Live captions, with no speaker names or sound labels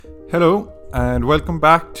Hello, and welcome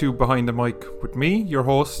back to Behind the Mic with me, your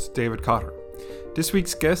host, David Cotter. This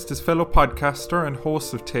week's guest is fellow podcaster and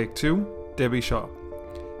host of Take Two, Debbie Shaw.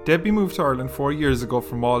 Debbie moved to Ireland 4 years ago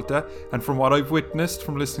from Malta, and from what I've witnessed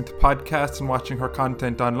from listening to podcasts and watching her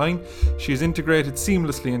content online, she has integrated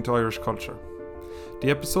seamlessly into Irish culture. The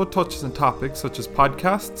episode touches on topics such as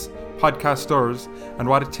podcasts, podcasters, and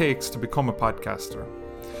what it takes to become a podcaster.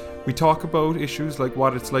 We talk about issues like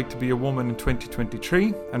what it's like to be a woman in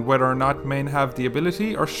 2023 and whether or not men have the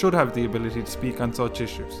ability or should have the ability to speak on such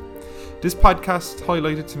issues. This podcast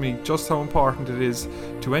highlighted to me just how important it is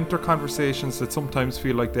to enter conversations that sometimes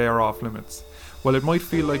feel like they are off limits. While it might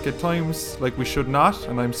feel like at times like we should not,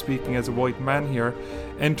 and I'm speaking as a white man here,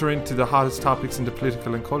 enter into the hottest topics in the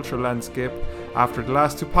political and cultural landscape, after the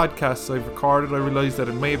last two podcasts I've recorded, I realised that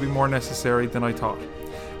it may be more necessary than I thought.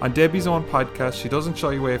 On Debbie's own podcast, she doesn't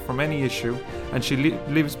shy away from any issue, and she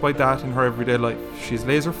lives by that in her everyday life. She's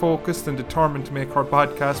laser focused and determined to make her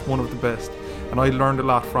podcast one of the best, and I learned a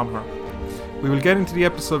lot from her. We will get into the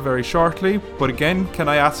episode very shortly, but again, can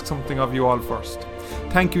I ask something of you all first?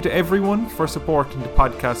 Thank you to everyone for supporting the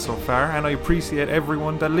podcast so far, and I appreciate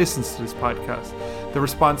everyone that listens to this podcast. The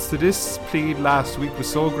response to this plea last week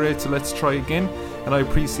was so great, so let's try again, and I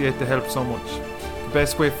appreciate the help so much. The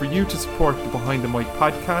best way for you to support the Behind the Mic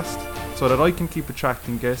podcast so that I can keep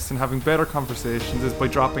attracting guests and having better conversations is by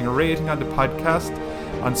dropping a rating on the podcast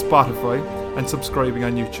on Spotify and subscribing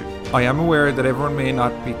on YouTube. I am aware that everyone may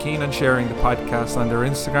not be keen on sharing the podcast on their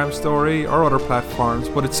Instagram story or other platforms,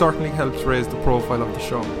 but it certainly helps raise the profile of the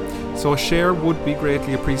show. So a share would be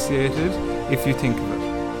greatly appreciated if you think of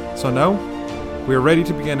it. So now, we're ready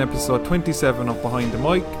to begin episode 27 of Behind the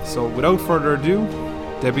Mic. So without further ado,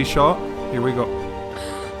 Debbie Shaw, here we go.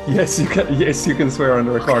 Yes, you can. Yes, you can swear on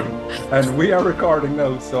the recording, and we are recording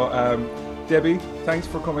now. So, Debbie, thanks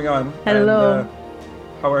for coming on. Hello. And,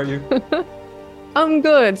 how are you? I'm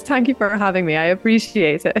good. Thank you for having me. I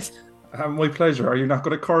appreciate it. My pleasure. Are you not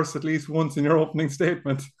going to curse at least once in your opening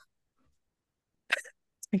statement?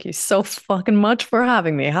 Thank you so fucking much for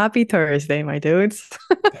having me. Happy Thursday, my dudes.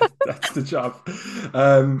 That's the job.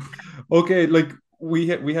 Okay, like we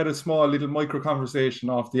had a small little micro conversation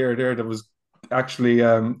off the air there that was actually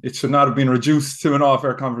it should not have been reduced to an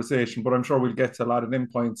off-air conversation, but I'm sure we'll get to a lot of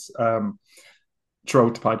endpoints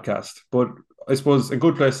throughout the podcast. But I suppose a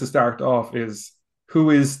good place to start off is, who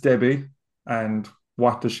is Debbie and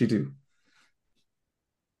what does she do?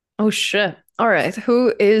 Oh shit. All right.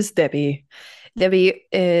 Who is Debbie? Debbie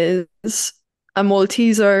is a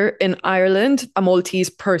Malteser in Ireland, a Maltese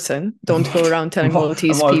person. Don't go around telling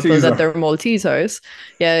Maltese people that they're Maltesers.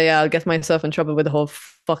 Yeah, I'll get myself in trouble with the whole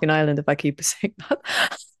fucking island if I keep saying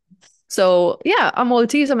that. So yeah, I'm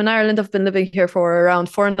Maltese. I'm in Ireland. I've been living here for around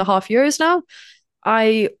 4.5 years now.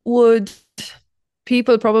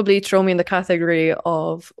 People probably throw me in the category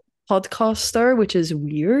of podcaster, which is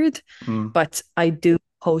weird, but I do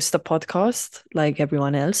host a podcast like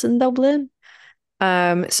everyone else in Dublin.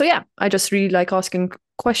 So yeah, I just really like asking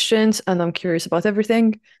questions and I'm curious about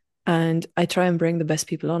everything, and I try and bring the best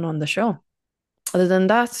people on the show. Other than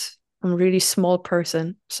that, I'm a really small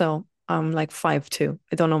person, so I'm like 5'2".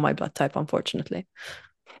 I don't know my blood type, unfortunately.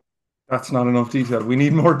 That's not enough detail. We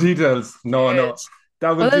need more details. No.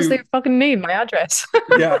 That what does they fucking need? My address.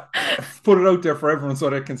 Yeah, put it out there for everyone so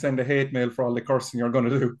they can send a hate mail for all the cursing you're going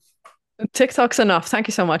to do. TikTok's enough. Thank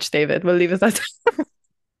you so much, David. We'll leave it at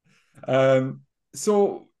that.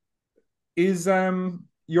 So is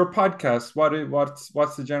your podcast,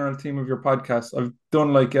 what's the general theme of your podcast? I've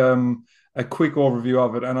done like a quick overview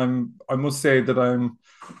of it, and I must say that I'm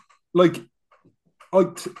like,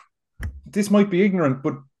 this might be ignorant,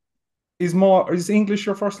 but is English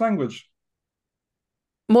your first language?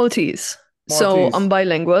 Maltese. So I'm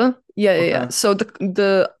bilingual. Yeah. So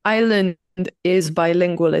the island is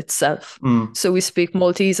bilingual itself. So we speak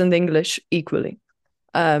Maltese and English equally.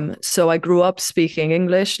 So I grew up speaking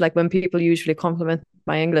English. Like when people usually compliment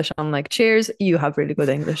my English, I'm like, cheers, you have really good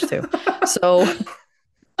English too. So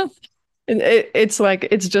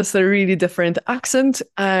it's just a really different accent.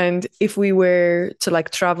 And if we were to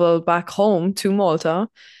like travel back home to Malta,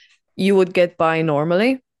 you would get by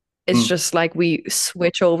normally. It's just like we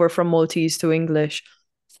switch over from Maltese to English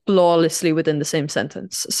flawlessly within the same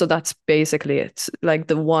sentence. So that's basically it. Like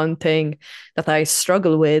the one thing that I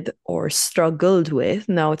struggled with,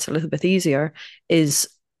 now it's a little bit easier, is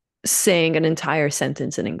saying an entire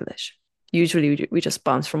sentence in English. Usually we just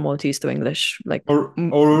bounce from Maltese to English. Like, or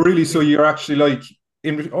really? So you're actually like,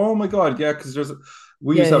 oh my God, yeah, because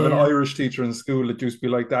we used to have an Irish teacher in school that used to be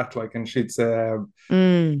like that, like, and she'd say,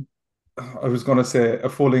 I was going to say a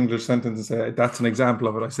full English sentence and say that's an example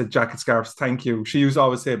of it. I said jacket scarves, thank you. She used to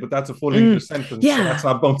always say, but that's a full Mm, English sentence, so that's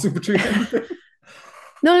yeah. not bouncing between anything.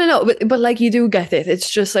 No, no, no. But like you do get it. It's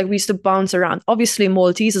just like we used to bounce around. Obviously,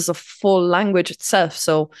 Maltese is a full language itself.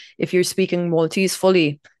 So if you're speaking Maltese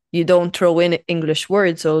fully, you don't throw in English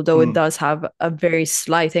words, although it Mm. does have a very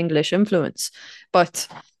slight English influence. But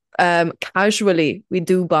casually, we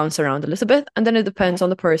do bounce around a little bit. And then it depends on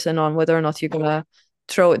the person on whether or not you're gonna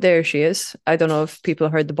throw it. There she is. I don't know if people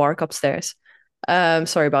heard the bark upstairs.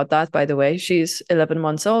 Sorry about that, by the way. She's 11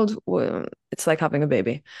 months old. Well, it's like having a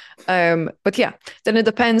baby. But yeah, then it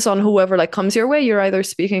depends on whoever like comes your way. You're either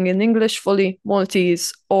speaking in English fully,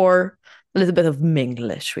 Maltese, or a little bit of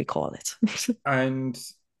Minglish, we call it. And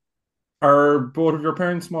are both of your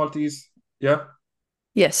parents Maltese? Yeah.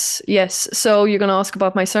 Yes, yes. So you're gonna ask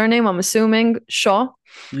about my surname, I'm assuming Shaw.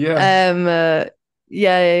 Yeah. Um, uh,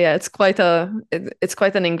 yeah. It's quite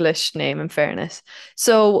an English name, in fairness.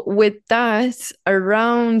 So with that,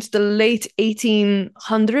 around the late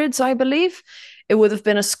 1800s, I believe, it would have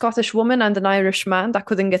been a Scottish woman and an Irish man that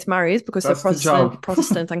couldn't get married because they're That's the job.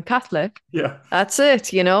 Protestant and Catholic. Yeah. That's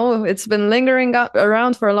it. It's been lingering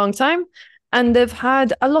around for a long time. And they've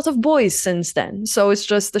had a lot of boys since then. So it's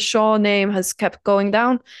just the Shaw name has kept going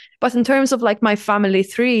down. But in terms of like my family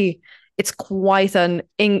tree, it's quite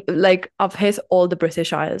like I've hit all the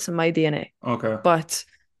British Isles in my DNA. Okay. But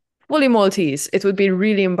fully Maltese, it would be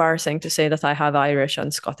really embarrassing to say that I have Irish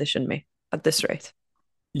and Scottish in me at this rate.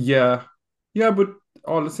 Yeah. Yeah, but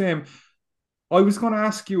all the same. I was going to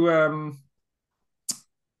ask you,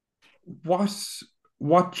 what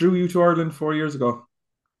what drew you to Ireland 4 years ago?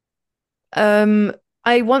 Um,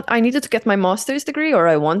 I needed to get my master's degree, or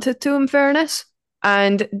I wanted to, in fairness.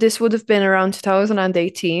 And this would have been around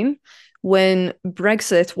 2018 when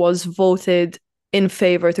Brexit was voted in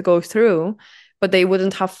favor to go through, but they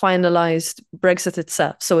wouldn't have finalized Brexit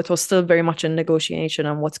itself. So it was still very much in negotiation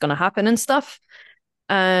on what's going to happen and stuff.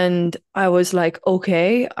 And I was like,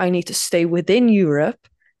 okay, I need to stay within Europe.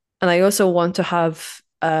 And I also want to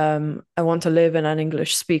I want to live in an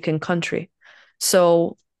English speaking country.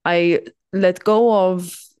 So I let go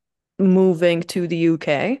of moving to the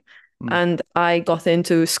UK Hmm. and I got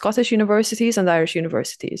into Scottish universities and Irish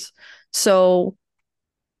universities. So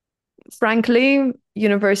frankly,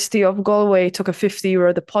 University of Galway took a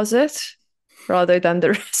 €50 deposit rather than the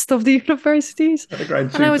rest of the universities. Had a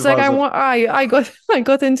grand And I cheap was like, deposit. I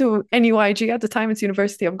got into NUIG at the time. It's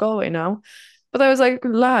University of Galway now, but I was like,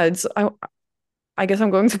 lads, I guess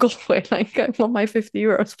I'm going to Galway. Like, I want my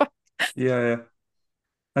 €50 back. Yeah, yeah.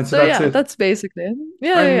 And so So that's yeah, it. that's basically it.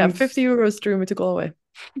 Yeah. And €50 drew me to Galway.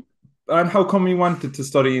 how come you wanted to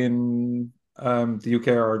study in the UK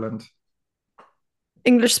or Ireland?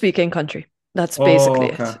 English speaking country. That's Oh,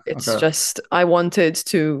 basically okay, it. It's okay. just I wanted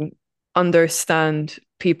to understand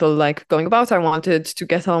people like going about. I wanted to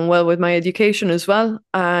get on well with my education as well.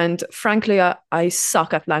 And frankly, I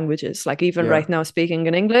suck at languages. Like even Yeah. right now, speaking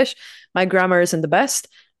in English, my grammar isn't the best,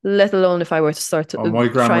 let alone if I were to start to Oh, my try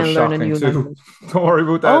grammar's and learn a shocking new too. language. Don't worry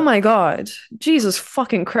about Oh that. my God. Jesus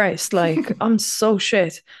fucking Christ. Like, I'm so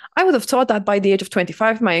shit. I would have thought that by the age of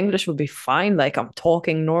 25, my English would be fine. Like, I'm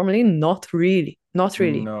talking normally. Not really. Not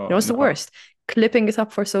really. You know No, what's the no. worst? Clipping it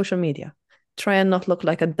up for social media. Try and not look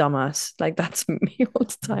like a dumbass. Like, that's me all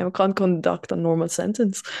the time. I can't conduct a normal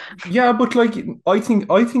sentence. Yeah, but like I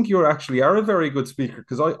think you actually are a very good speaker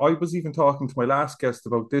because I was even talking to my last guest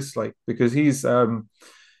about this, like because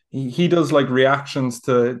he does like reactions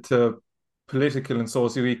to political and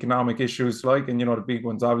socioeconomic issues, like, and the big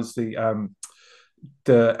ones obviously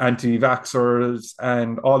the anti-vaxxers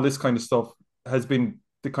and all this kind of stuff has been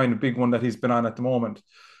the kind of big one that he's been on at the moment.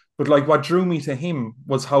 But like what drew me to him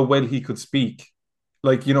was how well he could speak.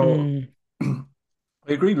 Like, Mm.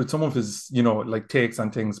 I agreed with some of his, like takes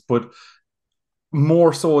on things, but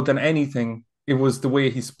more so than anything, it was the way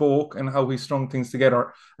he spoke and how he strung things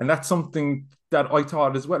together. And that's something that I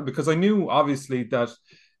thought as well, because I knew obviously that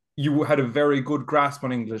you had a very good grasp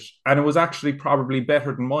on English, and it was actually probably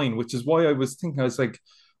better than mine, which is why I was thinking, I was like,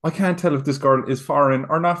 I can't tell if this girl is foreign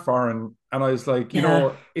or not foreign. And I was like,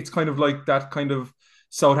 Yeah. it's kind of like that kind of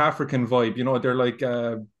South African vibe, they're like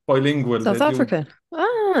bilingual. South They do, African.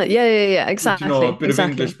 Ah, yeah. a Exactly. bit of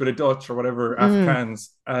Exactly. English, bit of Dutch or whatever, Mm.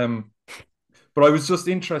 Afrikaans. But I was just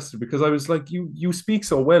interested because I was like, you speak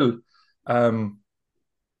so well. Um,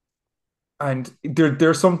 and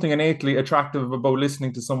there's something innately attractive about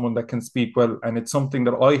listening to someone that can speak well, and it's something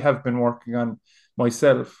that I have been working on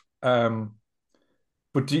myself.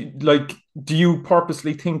 But do you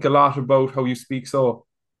purposely think a lot about how you speak? So,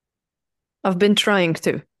 I've been trying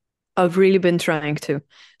to. I've really been trying to.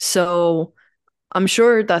 So I'm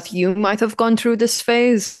sure that you might have gone through this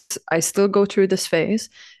phase. I still go through this phase,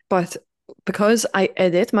 but because I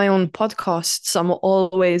edit my own podcasts, I'm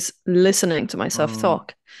always listening to myself Mm,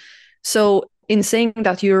 talk. So, in saying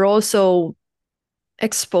that, you're also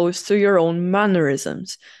exposed to your own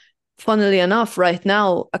mannerisms. Funnily enough, right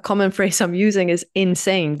now, a common phrase I'm using is in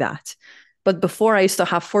saying that. But before I used to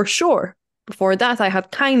have for sure. Before that, I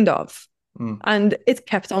had kind of. mm, And it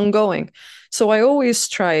kept on going. So I always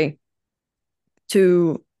try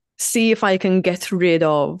to see if I can get rid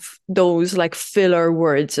of those like filler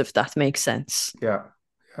words, if that makes sense. yeah,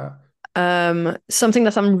 yeah. Something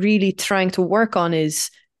that I'm really trying to work on is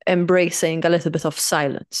embracing a little bit of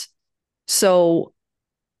silence. So,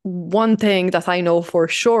 one thing that I know for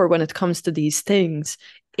sure when it comes to these things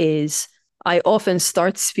is I often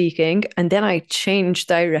start speaking and then I change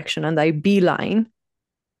direction and I beeline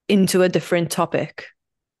into a different topic.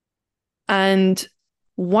 And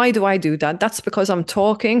why do I do that? That's because I'm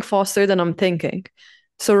talking faster than I'm thinking.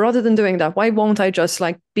 So rather than doing that, why won't I just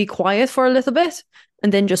like be quiet for a little bit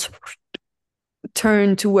and then just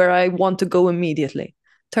turn to where I want to go immediately?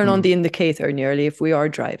 Turn on Mm, the indicator nearly if we are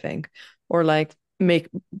driving, or like make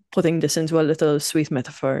putting this into a little sweet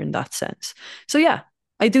metaphor in that sense. So yeah,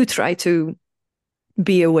 I do try to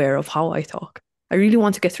be aware of how I talk. I really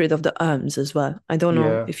want to get rid of the ums as well. I don't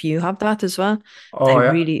know yeah. if you have that as well. I Oh,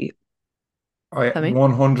 yeah. really, I I mean,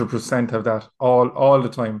 100% have that all the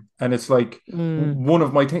time. And it's like mm, one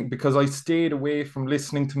of my things because I stayed away from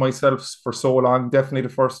listening to myself for so long, definitely the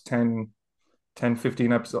first 10,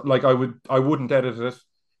 15 episodes. Like I wouldn't edit it.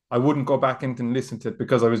 I wouldn't go back in and listen to it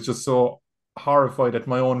because I was just so horrified at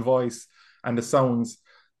my own voice and the sounds.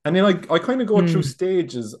 And then I kind of go through mm,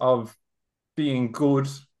 stages of being good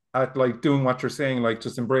at like doing what you're saying, like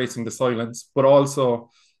just embracing the silence, but also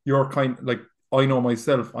you're kind like I know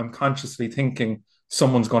myself, I'm consciously thinking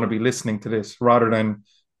someone's going to be listening to this rather than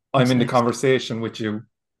I'm that's in the nice. conversation with you.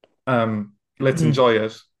 Let's Mm, enjoy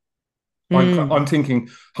it. mm, I'm thinking,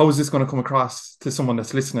 how is this going to come across to someone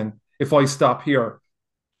that's listening? If I stop here,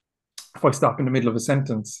 if I stop in the middle of a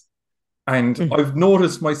sentence, and mm, I've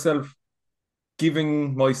noticed myself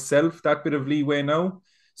giving myself that bit of leeway now.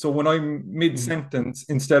 So when I'm mid mm, sentence,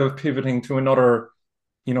 instead of pivoting to another,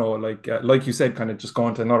 like you said, kind of just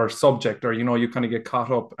going to another subject, or you kind of get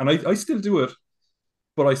caught up, and I still do it,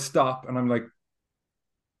 but I stop and I'm like,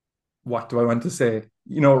 what do I want to say?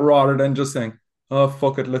 Rather than just saying, oh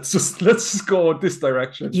fuck it, let's just go this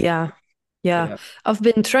direction. yeah, yeah. Yeah. I've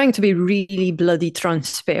been trying to be really bloody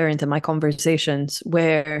transparent in my conversations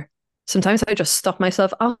where sometimes I just stop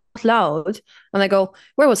myself out loud and I go,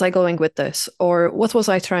 where was I going with this? Or what was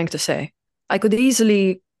I trying to say? I could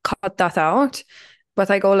easily cut that out,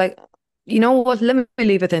 but I go like, you know what? Let me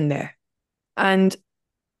leave it in there. And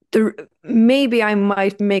maybe I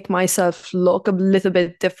might make myself look a little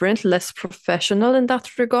bit different, less professional in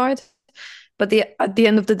that regard. But at the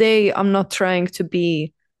end of the day, I'm not trying to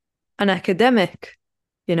be an academic,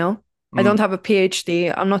 you know? I don't Mm. have a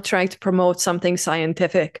PhD. I'm not trying to promote something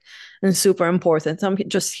scientific and super important. I'm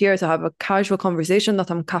just here to have a casual conversation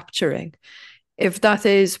that I'm capturing. If that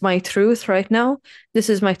is my truth right now, this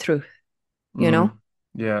is my truth, you know? Mm.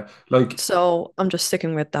 Yeah. Like, So I'm just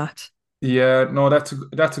sticking with that. yeah, no, that's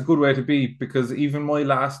a good way to be because even my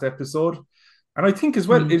last episode, and I think as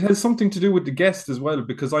well, Mm. it has something to do with the guest as well,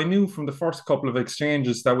 because I knew from the first couple of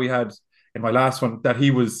exchanges that we had in my last one that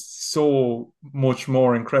he was so much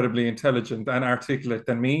more incredibly intelligent and articulate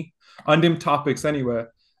than me on them topics anyway.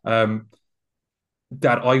 Um,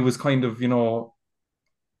 that I was kind of,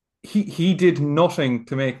 he did nothing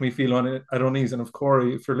to make me feel at unease. And of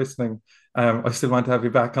Corey, if you're listening, I still want to have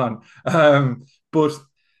you back on. But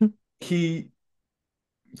he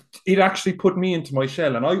it actually put me into my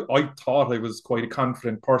shell, and I thought I was quite a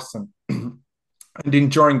confident person. And then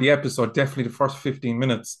during the episode, definitely the first 15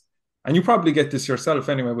 minutes, and you probably get this yourself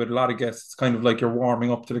anyway with a lot of guests, it's kind of like you're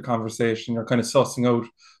warming up to the conversation, you're kind of sussing out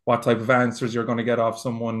what type of answers you're going to get off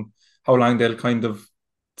someone, how long they'll kind of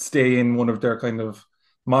stay in one of their kind of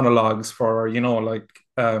monologues for,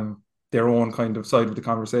 their own kind of side of the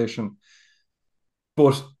conversation.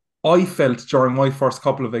 But I felt during my first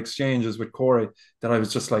couple of exchanges with Corey that I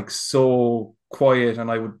was just like so quiet and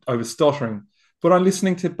I was stuttering. But on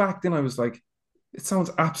listening to it back then, I was like, it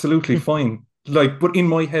sounds absolutely fine. Like, but in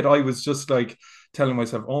my head, I was just like telling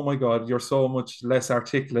myself, oh my God, you're so much less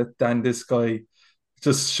articulate than this guy.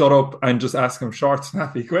 Just shut up and just ask him short,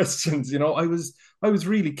 snappy questions. I was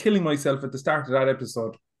really killing myself at the start of that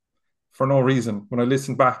episode for no reason. When I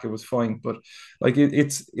listened back, it was fine. But like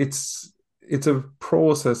it's a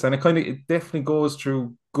process, and it definitely goes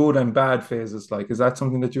through good and bad phases. Like, is that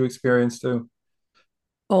something that you experience too?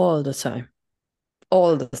 All the time.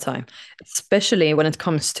 all the time, especially when it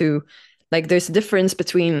comes to like there's a difference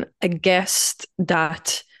between a guest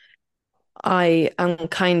that I am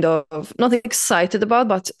kind of not excited about,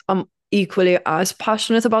 but I'm equally as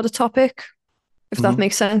passionate about the topic, if that Mm-hmm.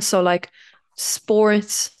 makes sense. So like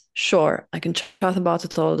sports, sure, I can chat about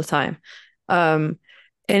it all the time. Um,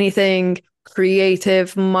 anything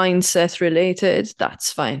creative, mindset related,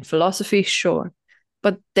 that's fine. Philosophy, sure.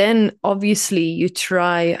 But then obviously you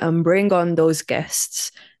try and bring on those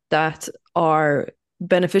guests that are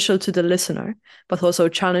beneficial to the listener, but also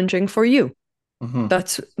challenging for you. Mm-hmm.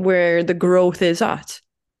 That's where the growth is at.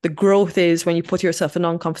 The growth is when you put yourself in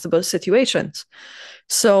uncomfortable situations.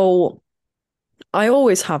 So I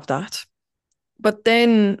always have that. But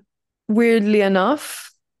then, weirdly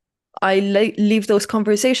enough, I leave those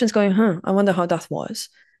conversations going, I wonder how that was.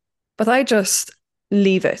 But I just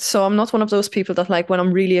leave it. So I'm not one of those people that, like, when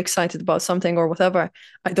I'm really excited about something or whatever,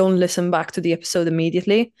 I don't listen back to the episode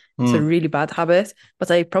immediately. It's a Mm. really bad habit, but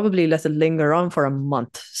I probably let it linger on for a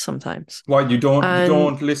month sometimes. Why you And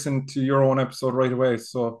don't listen to your own episode right away?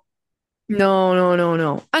 So no, no, no,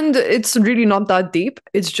 no. And it's really not that deep.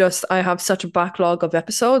 It's just I have such a backlog of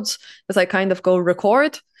episodes that I kind of go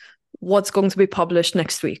record what's going to be published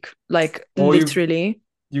next week. Like oh, literally.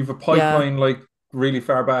 you've a Yeah. pipeline like really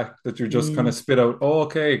far back that you just kind of Mm, spit out. Oh,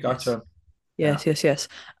 okay, yes. gotcha. Yeah, Yes, yes, yes.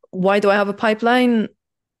 Why do I have a pipeline?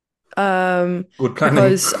 good planning.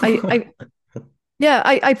 Because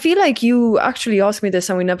I feel like you actually asked me this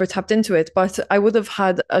and we never tapped into it, but I would have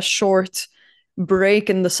had a short break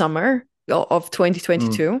in the summer of Mm,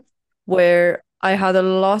 2022 where I had a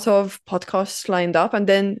lot of podcasts lined up and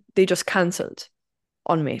then they just cancelled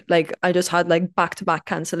on me. Like I just had like back-to-back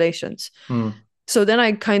cancellations. mm, So then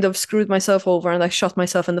I kind of screwed myself over and I shot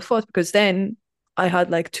myself in the foot because then I had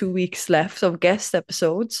like 2 weeks left of guest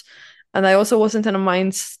episodes. And I also wasn't in a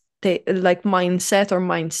mindset or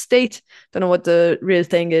mind state. Don't know what the real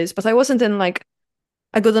thing is, but I wasn't in like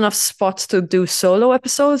a good enough spot to do solo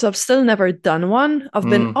episodes. I've still never done one. I've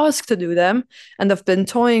been mm. asked to do them and I've been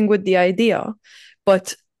toying with the idea,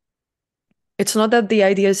 but it's not that the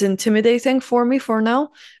idea is intimidating for me for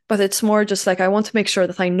now, but it's more just like I want to make sure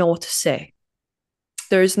that I know what to say.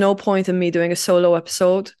 There is no point in me doing a solo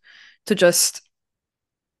episode to just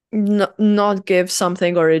not give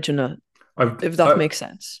something original, I've if that I, makes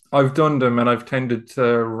sense. I've done them and I've tended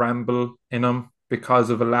to ramble in them because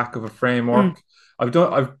of a lack of a Mm, framework. I've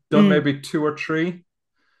done mm, maybe two or three.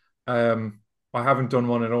 Um, I haven't done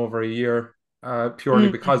one in over a year, purely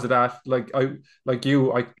mm. because of that. Like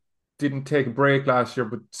you, I didn't take a break last year,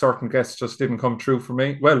 but certain guests just didn't come true for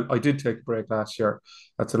me. Well, I did take a break last year.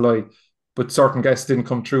 That's a lie. But certain guests didn't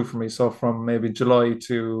come true for me. So from maybe July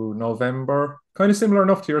to November, kind of similar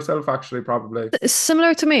enough to yourself, actually, probably.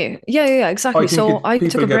 Similar to me. Yeah, yeah, yeah, I exactly. think So I took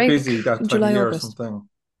people a get break busy that time of July, year or August. something.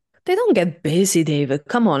 They don't get busy, David.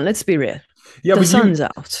 Come on, let's be real. Yeah, The but sun's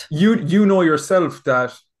out. you know yourself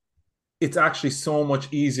that it's actually so much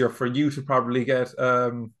easier for you to probably get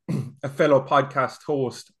a fellow podcast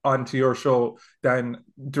host onto your show than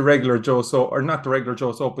the regular Joe So, or not the regular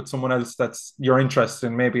Joe So, but someone else that's you're interested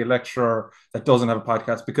in, maybe a lecturer that doesn't have a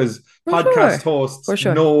podcast, because For podcast sure. hosts For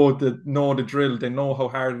sure. know the drill. They know how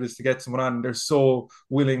hard it is to get someone on. They're so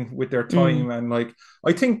willing with their Mm, time, and like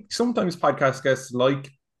I think sometimes podcast guests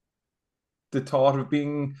like the thought of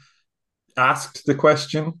being asked the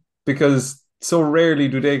question because so rarely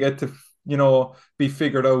do they get to be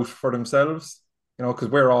figured out for themselves, because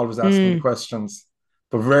we're always asking the mm. questions,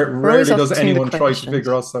 but We're always rarely does asking the anyone try to figure questions.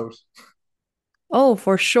 us out. Oh,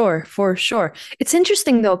 for sure, for sure. It's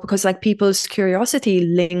interesting though, because like people's curiosity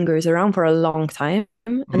lingers around for a long time.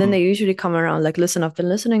 And then Mm, they usually come around like, listen, I've been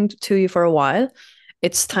listening to you for a while.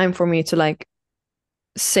 It's time for me to like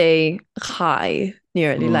say hi,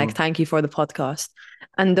 nearly like, mm, thank you for the podcast.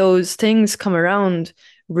 And those things come around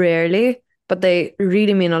rarely, but they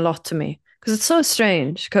really mean a lot to me. Because it's so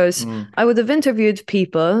strange. Because mm. I would have interviewed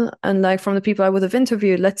people, and like from the people I would have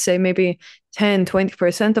interviewed, let's say maybe 10,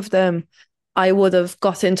 20% of them I would have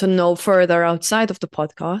gotten to know further outside of the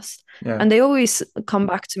podcast. Yeah. And they always come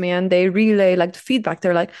back to me and they relay like the feedback.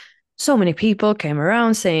 They're like, so many people came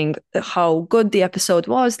around saying how good the episode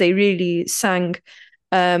was. They really sang,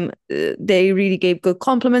 they really gave good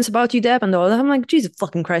compliments about you, Deb, and all that. I'm like, Jesus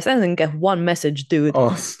fucking Christ, I didn't get one message, dude.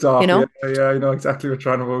 Oh, You stop. Yeah, know? yeah, I know exactly what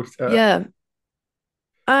you're trying to about. Yeah.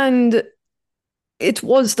 And it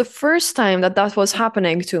was the first time that that was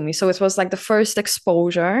happening to me. So it was like the first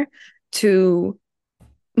exposure to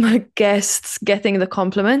my guests getting the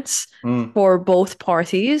compliments Mm, for both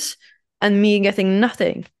parties and me getting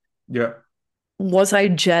nothing. yeah, Was I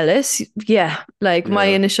jealous? Yeah. Like my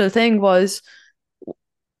yeah. initial thing was,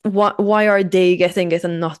 why are they getting it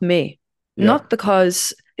and not me? Yeah. Not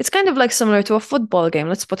because it's kind of like similar to a football game.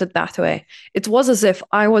 Let's put it that way. It was as if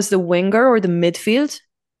I was the winger or the midfield,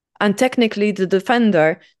 and technically the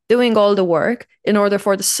defender doing all the work in order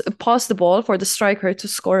for the pass the ball for the striker to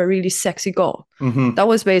score a really sexy goal. Mm-hmm. That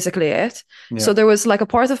was basically it. Yeah. So there was like a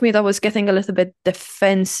part of me that was getting a little bit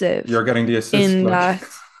defensive. You're getting the assist, in like. that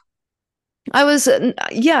I was,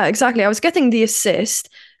 yeah, exactly. I was getting the assist,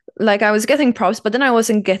 like I was getting props, but then I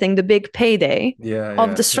wasn't getting the big payday Yeah, of the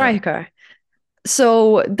yeah, yeah. striker.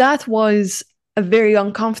 So that was a very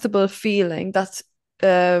uncomfortable feeling. That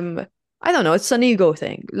I don't know. It's an ego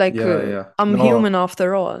thing. Like Yeah, yeah. I'm No, human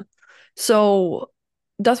after all. So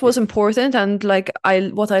that was important. And like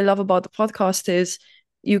what I love about the podcast is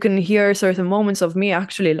you can hear certain moments of me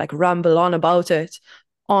actually like ramble on about it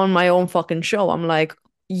on my own fucking show. I'm like,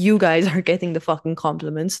 you guys are getting the fucking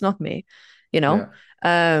compliments, not me. You know.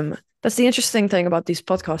 yeah. That's the interesting thing about these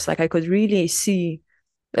podcasts. Like I could really see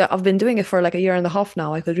I've been doing it for like a year and a half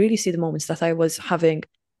now. I could really see the moments that I was having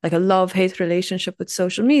like a love-hate relationship with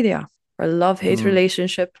social media or a love-hate Mm.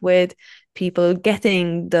 relationship with people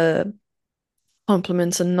getting the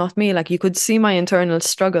compliments and not me. Like you could see my internal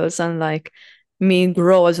struggles and like me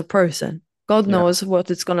grow as a person. God Yeah. knows what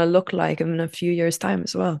it's gonna look like in a few years' time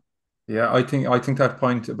as well. Yeah, I think that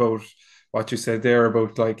point about what you said there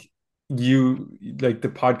about like you like the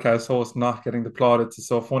podcast host not getting the plaudits is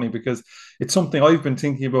so funny because it's something I've been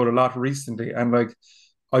thinking about a lot recently, and like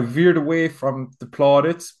I've veered away from the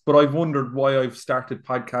plaudits, but I've wondered why I've started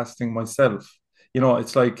podcasting myself.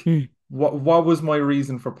 It's like Mm. what was my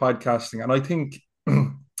reason for podcasting? And I think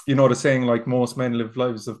the saying like most men live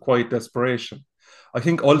lives of quiet desperation. I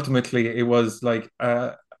think ultimately it was like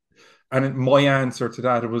my answer to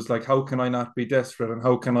that, it was like, how can I not be desperate, and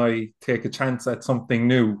how can I take a chance at something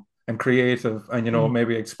new and creative, and Mm.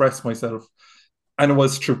 maybe express myself? And it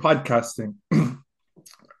was through podcasting,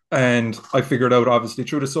 and I figured out obviously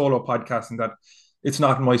through the solo podcasting that it's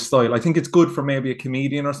not my style. I think it's good for maybe a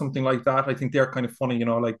comedian or something like that. I think they're kind of funny,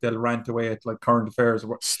 like they'll rant away at like current affairs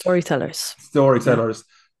or Storytellers. Yeah. storytellers.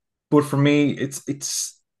 But for me,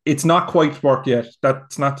 it's not quite worked yet.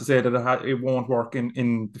 That's not to say that it won't work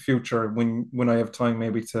in the future when I have time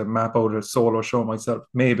maybe to map out a solo show myself.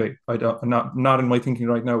 Maybe I don't, not in my thinking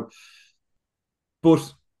right now.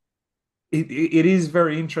 But it is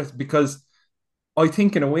very interesting because I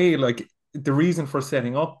think in a way like the reason for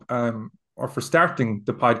setting up or for starting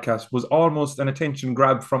the podcast was almost an attention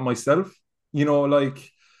grab from myself. Like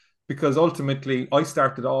because ultimately I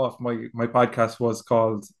started off my podcast was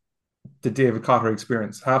called the David Cotter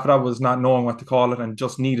experience. Half of that was not knowing what to call it and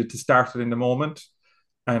just needed to start it in the moment,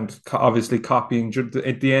 and obviously copying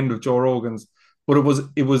at the end of Joe Rogan's. But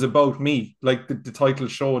it was about me. Like the title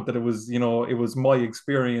showed that it was my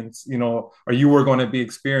experience, or you were going to be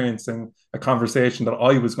experiencing a conversation that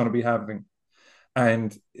I was going to be having.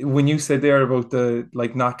 And when you said there about the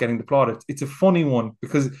like not getting the plaudits, it's a funny one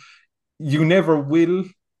because you never will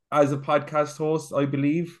as a podcast host, I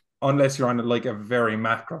believe, unless you're on like a very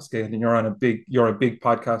macro scale and you're a big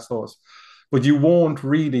podcast host. But you won't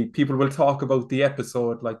really. People will talk about the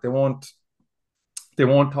episode, like they won't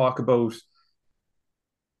talk about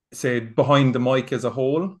say behind the mic as a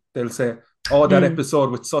whole. They'll say, "Oh, that Mm.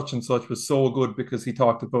 episode with such and such was so good because he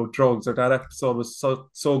talked about drugs," or that episode was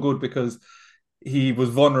so good because he was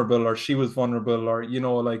vulnerable or she was vulnerable, or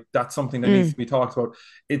like that's something that needs Mm. to be talked about.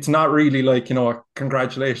 It's not really like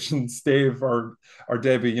congratulations Dave or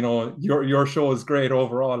Debbie, your show is great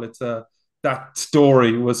overall. It's a that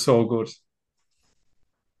story was so good.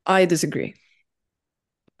 I disagree.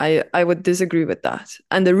 I would disagree with that.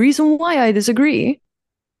 And the reason why I disagree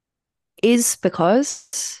is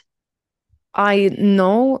because I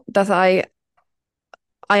know that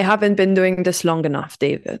I haven't been doing this long enough,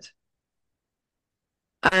 David.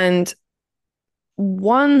 And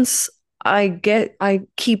once I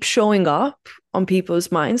keep showing up on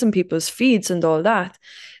people's minds and people's feeds and all that,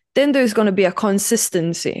 then there's going to be a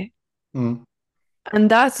consistency. Mm.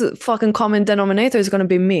 And that fucking common denominator is going to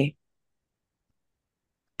be me.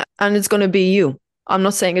 And it's going to be you. I'm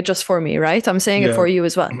not saying it just for me, right? I'm saying it Yeah. for you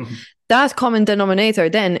as well. That common denominator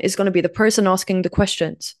then is going to be the person asking the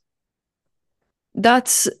questions.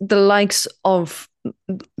 That's the likes of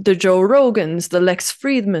the Joe Rogans, the Lex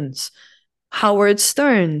Friedmans, Howard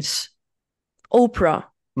Stearns, Oprah.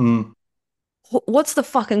 Mm. What's the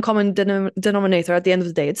fucking common denominator at the end of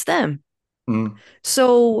the day? It's them. Mm.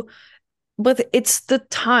 So, but it's the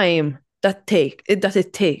time that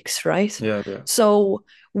it takes, right? Yeah, yeah. So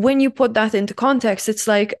when you put that into context, it's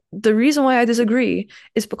like the reason why I disagree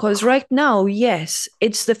is because right now, yes,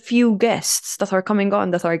 it's the few guests that are coming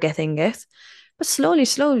on that are getting it. But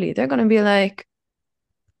slowly, they're going to be like,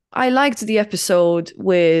 I liked the episode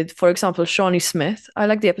with, for example, Shawnee Smith. I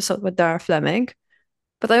liked the episode with Dara Fleming.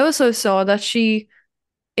 But I also saw that she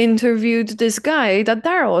interviewed this guy that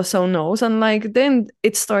Dara also knows. And like, then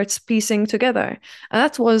it starts piecing together. And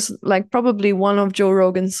that was like probably one of Joe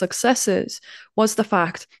Rogan's successes, was the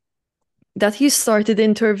fact that he started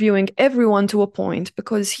interviewing everyone to a point,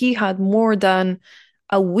 because he had more than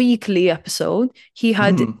a weekly episode. He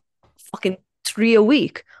had fucking 3 a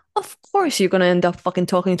week. Of course, you're going to end up fucking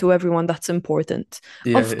talking to everyone that's important.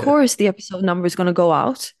 Yeah, Of course, the episode number is going to go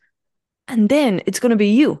out, and then it's going to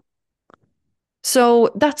be you.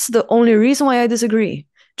 So that's the only reason why I disagree.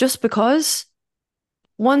 Just because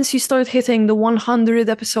once you start hitting the 100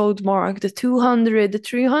 episode mark, the 200, the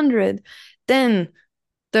 300, then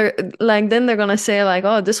they're gonna say like,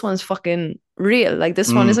 oh, this one's fucking real. Like,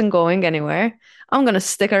 this one isn't going anywhere. I'm gonna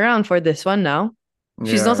stick around for this one now.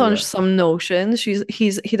 She's not on some notions.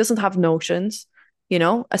 He doesn't have notions,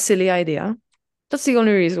 a silly idea. That's the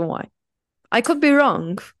only reason why. I could be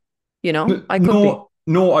wrong, I could be.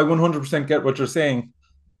 No, I 100% get what you're saying.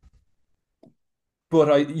 But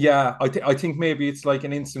I think maybe it's like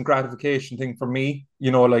an instant gratification thing for me.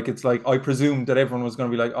 Like, it's like I presumed that everyone was going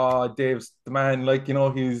to be like, "Oh, Dave's the man." Like,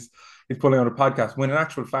 he's pulling out a podcast. When in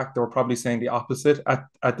actual fact, they were probably saying the opposite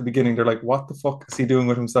at the beginning. They're like, "What the fuck is he doing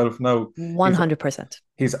with himself now?" 100%.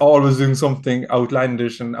 He's always doing something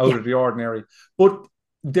outlandish and out of the ordinary. But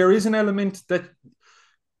there is an element that,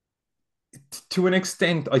 to an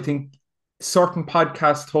extent, I think certain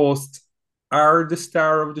podcast hosts are the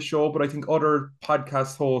star of the show, but I think other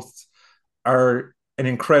podcast hosts are an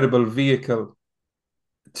incredible vehicle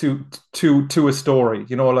to a story.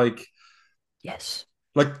 Like, yes,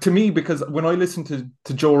 like, to me, because when I listen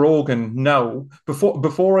to Joe Rogan now,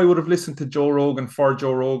 before I would have listened to Joe Rogan for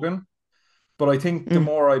Joe Rogan, but I think the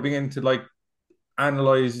more I begin to like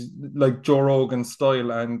analyze like Joe Rogan's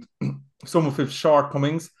style and some of his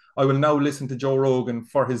shortcomings, I will now listen to Joe Rogan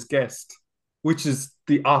for his guest, which is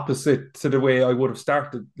the opposite to the way I would have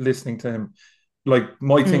started listening to him. Like,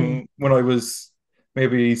 my thing when I was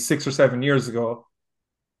maybe 6 or 7 years ago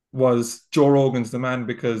was Joe Rogan's the man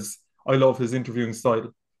because I love his interviewing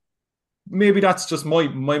style. Maybe that's just my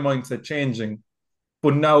mindset changing.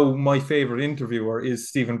 But now my favorite interviewer is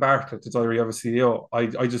Stephen Bartlett, the Diary of a CEO.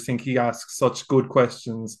 I just think he asks such good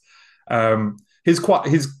questions. His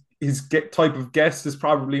type of guest is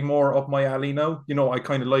probably more up my alley now. I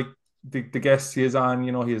kind of like the guests he is on.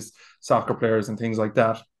 He has soccer players and things like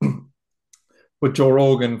that. But Joe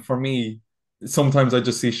Rogan, for me, sometimes I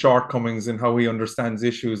just see shortcomings in how he understands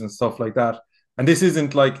issues and stuff like that. And this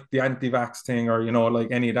isn't like the anti-vax thing or, like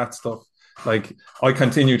any of that stuff. Like, I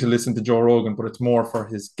continue to listen to Joe Rogan, but it's more for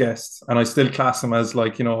his guests. And I still class him as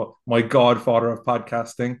like, my godfather of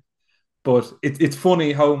podcasting. But it's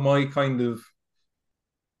funny how my kind of,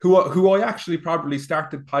 who I actually probably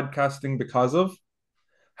started podcasting because of,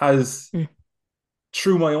 has,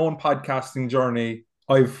 through my own podcasting journey,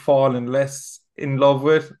 I've fallen less in love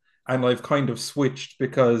with, and I've kind of switched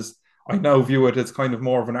because I now view it as kind of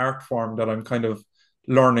more of an art form that I'm kind of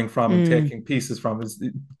learning from and taking pieces from.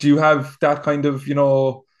 Do you have that kind of,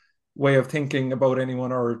 way of thinking about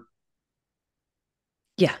anyone? Or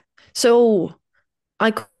yeah. So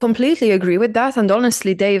I completely agree with that. And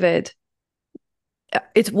honestly, David,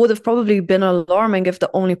 it would have probably been alarming if the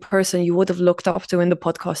only person you would have looked up to in the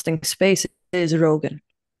podcasting space is Rogan.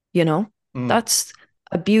 That's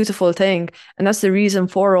a beautiful thing. And that's the reason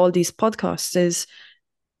for all these podcasts is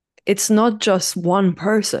it's not just one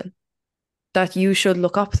person that you should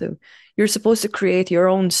look up to. You're supposed to create your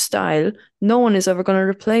own style. No one is ever going to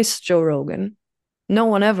replace Joe Rogan. No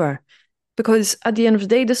one ever. Because at the end of the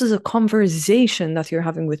day, this is a conversation that you're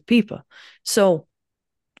having with people. So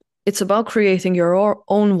it's about creating your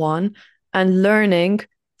own one and learning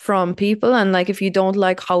from people. And like, if you don't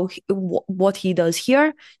like what he does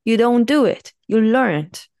here, you don't do it. You learn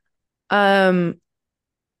it.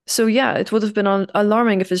 So yeah, it would have been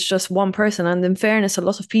alarming if it's just one person. And in fairness, a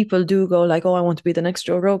lot of people do go like, oh, I want to be the next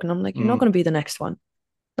Joe Rogan. I'm like, you're not going to be the next one.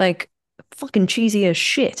 Like, fucking cheesy as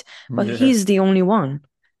shit. But he's the only one.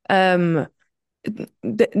 The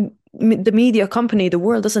media company, the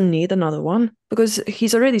world doesn't need another one because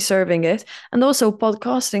he's already serving it. And also,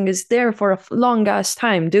 podcasting is there for a long ass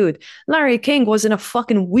time, dude. Larry King was in a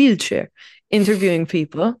fucking wheelchair interviewing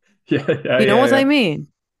people. You know what I mean?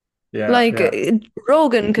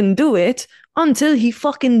 Rogan can do it until he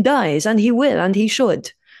fucking dies, and he will, and he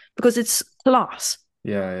should, because it's class.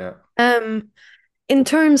 In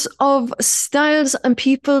terms of styles and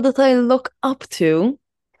people that I look up to,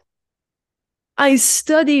 I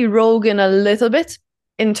study Rogan a little bit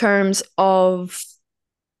in terms of,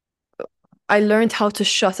 I learned how to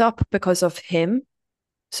shut up because of him.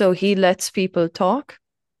 So he lets people talk.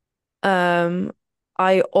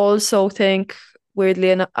 I also think,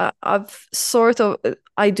 weirdly enough,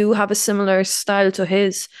 I do have a similar style to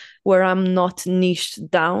his, where I'm not niched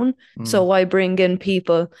down. So I bring in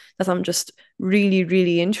people that I'm just really,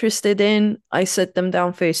 really interested in. I sit them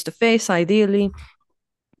down face to face, ideally,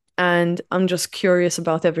 and I'm just curious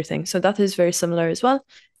about everything. So that is very similar as well.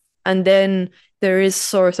 And then there is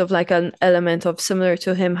sort of like an element of, similar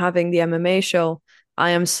to him having the MMA show,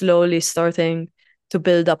 I am slowly starting to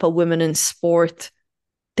build up a women in sport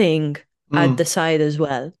thing at the side as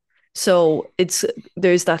well. So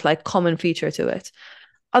there's that like common feature to it.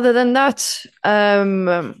 Other than that,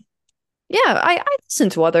 I listen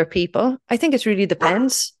to other people. I think it really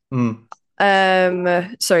depends.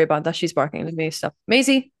 Sorry about that. She's barking. Let me stop.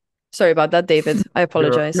 Maisie. Sorry about that, David. I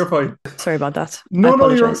apologize. You're fine. Sorry about that.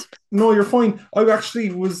 You're fine. I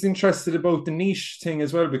actually was interested about the niche thing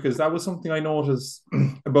as well, because that was something I noticed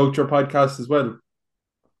about your podcast as well.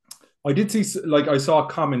 I did see, like, I saw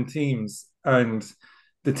common themes, and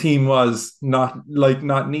the theme was not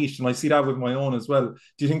niche, and I see that with my own as well.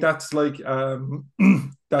 Do you think that's like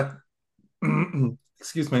that?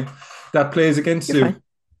 Excuse me, that plays against you fine.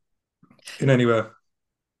 in any way?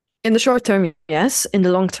 In the short term, yes. In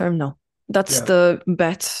the long term, no. That's the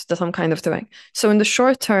bet that I'm kind of doing. So in the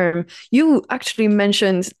short term, you actually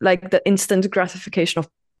mentioned like the instant gratification of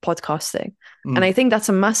podcasting. And I think that's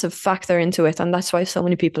a massive factor into it. And that's why so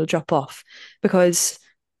many people drop off, because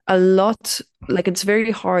it's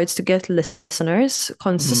very hard to get listeners,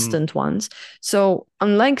 consistent ones. So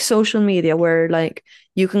unlike social media, where like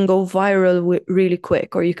you can go viral really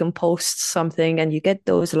quick, or you can post something and you get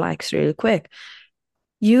those likes really quick,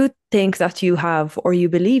 you think that you have, or you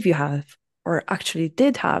believe you have, or actually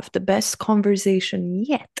did have the best conversation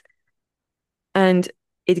yet. And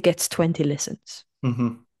it gets 20 listens.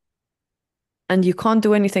 And you can't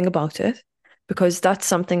do anything about it, because that's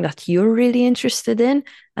something that you're really interested in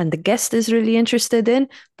and the guest is really interested in,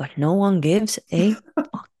 but no one gives a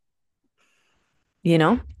fuck.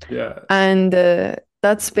 Yeah. And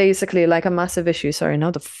that's basically like a massive issue. Sorry, now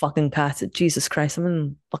the fucking cat. Jesus Christ, I'm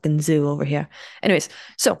in a fucking zoo over here. Anyways,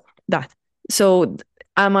 so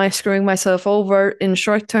am I screwing myself over in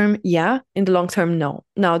short term? Yeah. In the long term, no.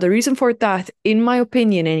 Now, the reason for that, in my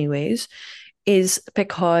opinion anyways, is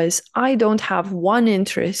because I don't have one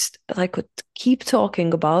interest that I could keep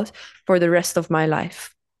talking about for the rest of my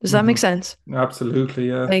life. Does that make sense? Absolutely,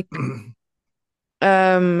 yeah. Like,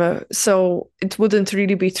 so it wouldn't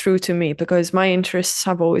really be true to me, because my interests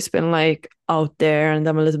have always been like out there, and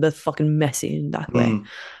I'm a little bit fucking messy in that way.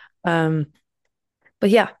 But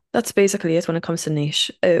yeah, that's basically it when it comes to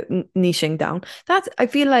niching down. That, I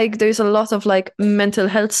feel like there's a lot of like mental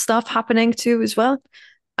health stuff happening too as well.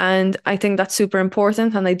 And I think that's super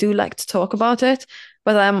important, and I do like to talk about it,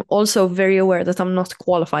 but I'm also very aware that I'm not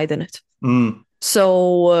qualified in it.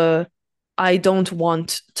 So I don't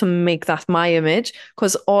want to make that my image,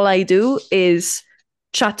 because all I do is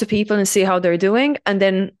chat to people and see how they're doing. And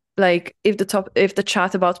then like if the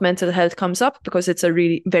chat about mental health comes up, because it's a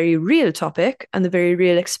really very real topic and a very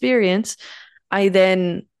real experience, I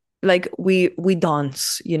then like we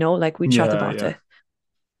dance, like we chat about it.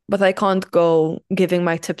 But I can't go giving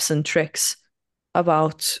my tips and tricks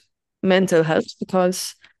about mental health,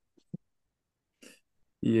 because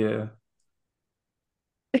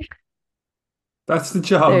that's the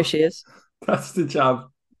job. There she is. That's the job.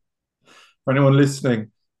 For anyone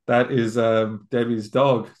listening, that is Debbie's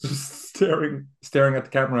dog, just staring at the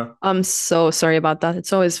camera. I'm so sorry about that.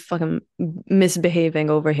 It's always fucking misbehaving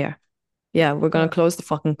over here. Yeah, we're gonna close the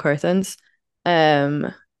fucking curtains.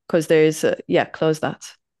 Because there's close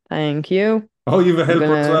that. Thank you. Oh, you have a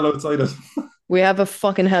helper as well outside us. We have a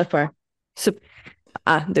fucking helper. So,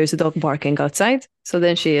 there's a dog barking outside. So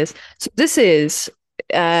then she is. So this is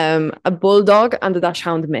a bulldog and a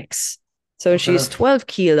dachshund mix. So she's 12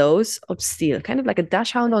 kilos of steel, kind of like a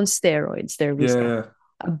dachshund on steroids. There we go.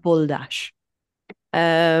 A bull dash.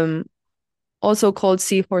 Also called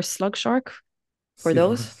seahorse slug shark. For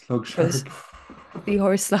those.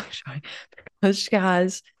 Seahorse slug shark. Because she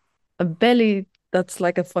has a belly that's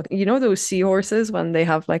like a fucking, those seahorses when they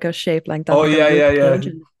have like a shape like that. Oh, like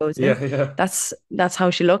yeah. That's how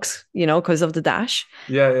she looks, because of the dash.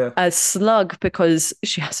 Yeah. A slug, because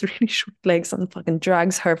she has really short legs and fucking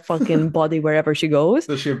drags her fucking body wherever she goes.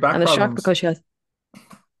 Does she have back and problems? A shark, because she has...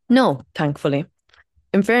 No, thankfully.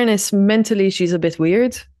 In fairness, mentally she's a bit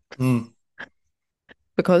weird.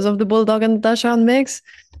 Because of the bulldog and the dachshund mix.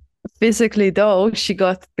 Physically, though, she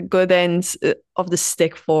got the good ends of the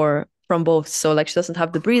stick for from both. So like she doesn't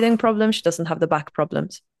have the breathing problem, she doesn't have the back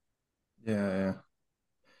problems. Yeah, yeah.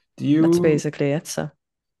 Do That's you basically it. So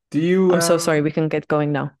do you I'm so sorry, we can get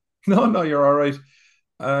going now. no, no, you're all right.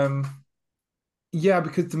 Um yeah,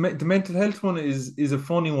 because the mental health one is a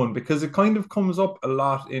funny one because it kind of comes up a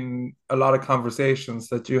lot in a lot of conversations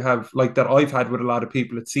that you have, like that I've had with a lot of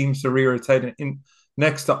people. It seems to rear its head in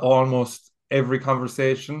next to almost every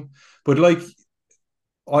conversation. But like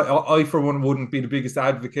I for one wouldn't be the biggest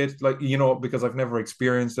advocate, like, because I've never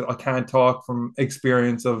experienced it. I can't talk from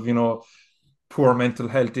experience of, poor mental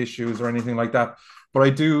health issues or anything like that. But I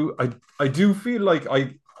do feel like I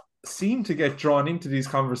seem to get drawn into these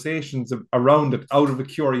conversations around it out of a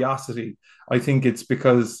curiosity. I think it's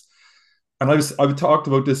because, and I've talked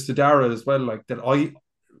about this to Dara as well, like that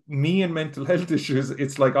me and mental health issues,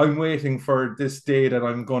 it's like I'm waiting for this day that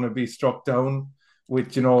I'm going to be struck down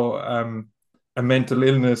with, a mental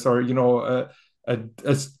illness, or, a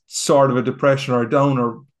sort of a depression or a down,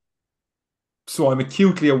 or so I'm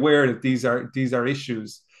acutely aware that these are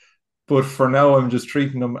issues. But for now, I'm just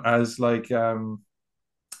treating them as like,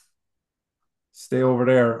 stay over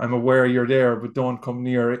there. I'm aware you're there, but don't come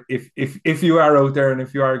near if you are out there and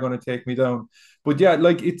if you are going to take me down. But yeah,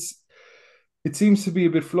 like it seems to be a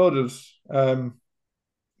bit flooded, It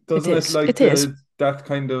doesn't it? is. Like It is. that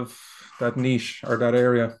kind of that niche or that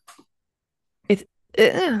area. It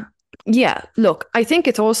yeah, look, I think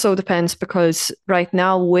it also depends because right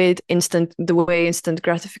now with the way instant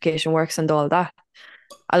gratification works and all that,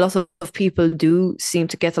 a lot of people do seem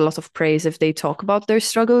to get a lot of praise if they talk about their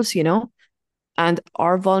struggles, and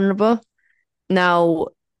are vulnerable. Now,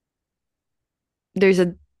 there's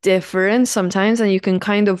a difference sometimes, and you can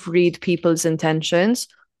kind of read people's intentions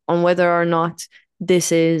on whether or not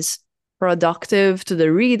this is productive to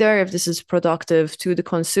the reader, if this is productive to the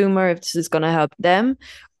consumer, if this is going to help them,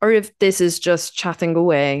 or if this is just chatting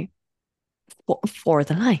away for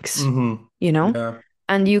the likes, Mm-hmm. Yeah.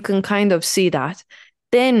 And you can kind of see that.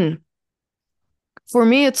 Then for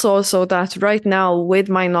me, it's also that right now, with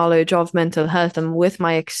my knowledge of mental health and with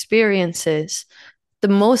my experiences, the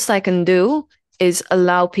most I can do is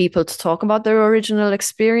allow people to talk about their original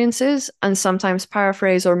experiences and sometimes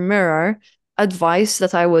paraphrase or mirror advice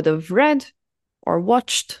that I would have read or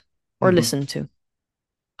watched or Mm-hmm. listened to.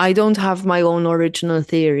 I don't have my own original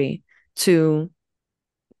theory to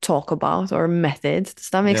talk about or method. Does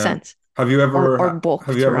that make Yeah. sense? Have you Or ever book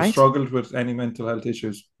have you to ever write. struggled with any mental health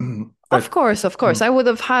issues? Of That. course, of course. Mm. I would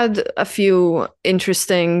have had a few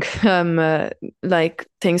interesting like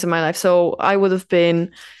things in my life. So I would have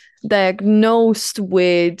been diagnosed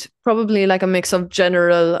with probably like a mix of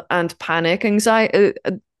general and panic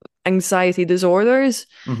anxiety disorders,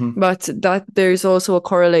 Mm-hmm. but that there's also a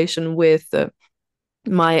correlation with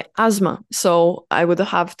my asthma. So I would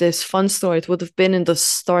have this fun story. It would have been in the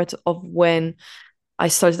start of when I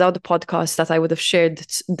started out the podcast that I would have shared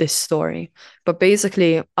this story. But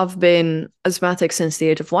basically, I've been asthmatic since the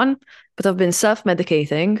age of 1, but I've been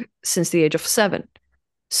self-medicating since the age of 7.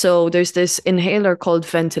 So there's this inhaler called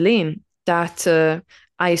Ventolin that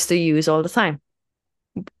I used to use all the time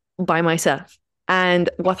by myself. And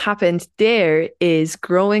what happened there is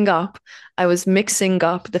growing up, I was mixing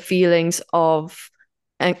up the feelings of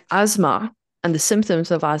asthma and the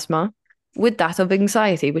symptoms of asthma with that of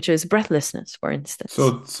anxiety, which is breathlessness, for instance.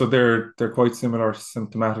 So they're quite similar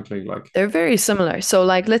symptomatically, like. They're very similar. So,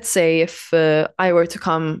 like, let's say if I were to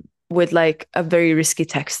come with like a very risky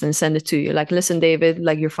text and send it to you, like, listen, David,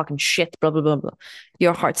 like you're fucking shit, blah, blah, blah, blah.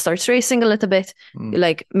 Your heart starts racing a little bit.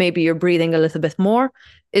 Like maybe you're breathing a little bit more.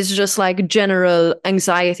 It's just like general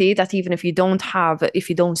anxiety that even if you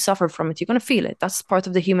don't suffer from it, you're going to feel it. That's part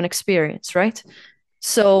of the human experience, right?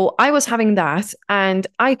 So I was having that and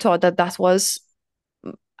I thought that that was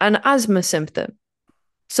an asthma symptom.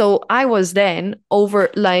 So I was then over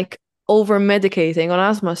medicating on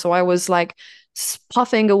asthma. So I was like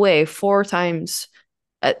puffing away 4 times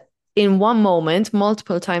in one moment,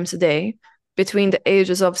 multiple times a day between the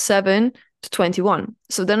ages of 7 to 21.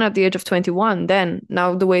 So then at the age of 21, then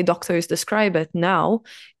now the way doctors describe it now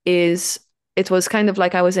is it was kind of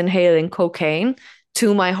like I was inhaling cocaine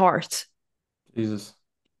to my heart Jesus.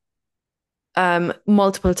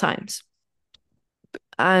 multiple times.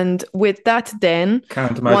 And with that, then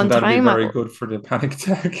Can't imagine one that'd be time, very good for the panic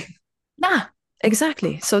attack. nah,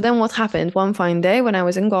 exactly. So then what happened one fine day when I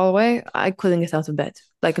was in Galway, I couldn't get out of bed.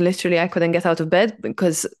 Like literally, I couldn't get out of bed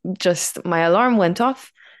because just my alarm went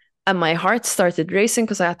off and my heart started racing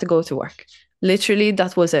because I had to go to work. Literally,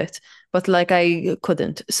 that was it. But like I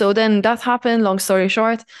couldn't. So then that happened. Long story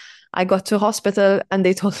short, I got to hospital and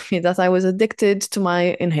they told me that I was addicted to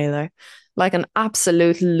my inhaler, like an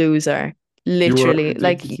absolute loser. You were Literally,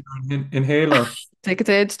 like addicted to your inhaler.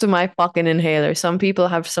 addicted to my fucking inhaler. Some people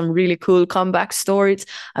have some really cool comeback stories.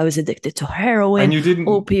 I was addicted to And heroin, you didn't,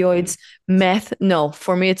 opioids, meth. No,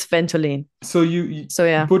 for me, it's Ventolin. so you So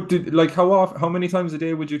yeah, but did, like, how many times a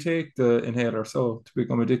day would you take the inhaler so to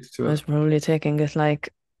become addicted to I it? was probably taking it like,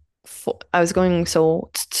 I was going so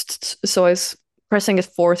I was pressing it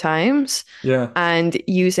 4 times Yeah. and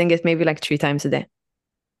using it maybe like 3 times a day.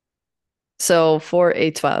 So 4,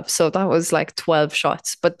 8, 12. So that was like 12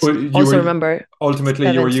 shots. But But you also were remember ultimately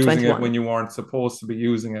you were 7 to using it when 21. you weren't supposed to be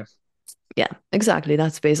using it. Yeah, exactly.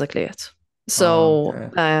 That's basically it. So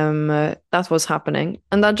Okay. that was happening.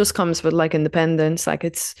 And that just comes with like independence. Like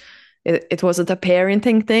it wasn't a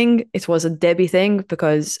parenting thing. It was a Debbie thing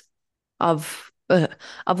because I've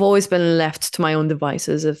always been left to my own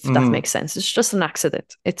devices, if that Hmm. makes sense. It's just an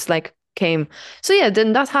accident. It's like came. So yeah,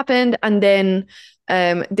 then that happened, and then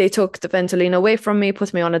they took the Ventolin away from me,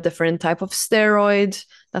 put me on a different type of steroid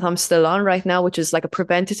that I'm still on right now, which is like a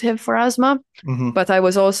preventative for asthma. Hmm. But I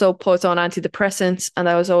was also put on antidepressants, and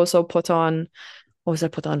I was also put on, what was I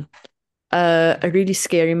put on? A really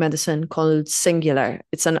scary medicine called Singular.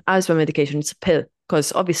 It's an asthma medication. It's a pill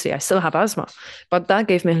because obviously I still have asthma, but that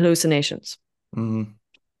gave me hallucinations. Hmm.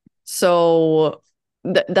 So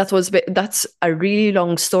that's a really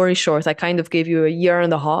long story short. I kind of gave you a year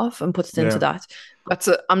and a half and put it into Yeah. that. But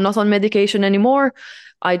I'm not on medication anymore.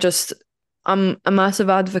 I just I'm a massive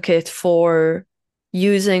advocate for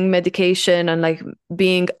using medication and like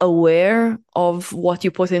being aware of what you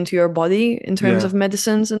put into your body in terms Yeah. of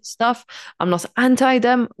medicines and stuff. I'm not anti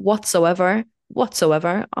them whatsoever.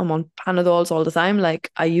 Whatsoever. I'm on Panadols all the time. Like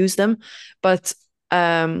I use them, but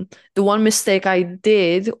the one mistake I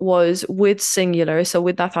did was with Singular, so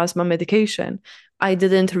with that asthma medication, I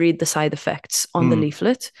didn't read the side effects on the Mm.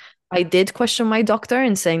 leaflet. I did question my doctor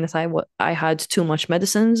in saying that I had too much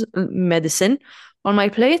medicine on my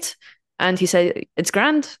plate, and he said it's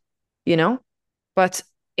grand, you know. But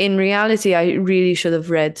in reality, I really should have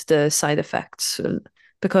read the side effects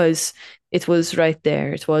because it was right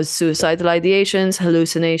there. It was suicidal ideations,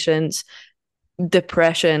 hallucinations,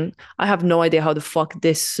 depression. I have no idea how the fuck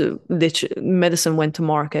this medicine went to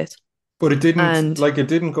market. But And it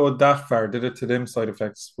didn't go that far, did it, to them side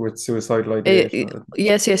effects with suicidal ideation?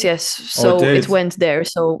 yes, yes, yes. Oh, it So it did. went there.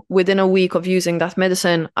 So within a week of using that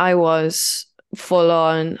medicine, I was full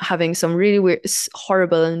on having some really weird,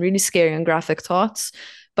 horrible, and really scary and graphic thoughts.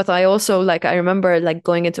 But I also like I remember like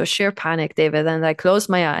going into a sheer panic, David, and I closed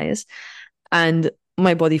my eyes and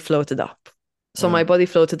my body floated up. So Yeah. my body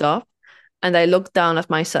floated up and I looked down at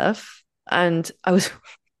myself and I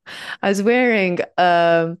was wearing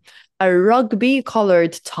a rugby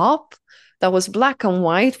colored top that was black and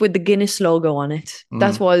white with the Guinness logo on it.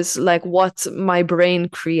 That Mm. was like what my brain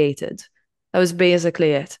created. That was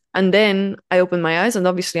basically it. And then I opened my eyes, and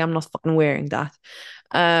obviously I'm not fucking wearing that.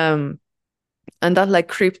 Um, and that like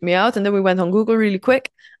creeped me out. And then we went on Google really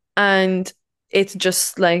quick, and it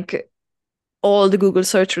just like all the Google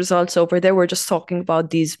search results over there were just talking about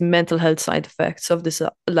these mental health side effects of this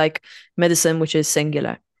like medicine, which is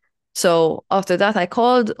Singular. So after that, I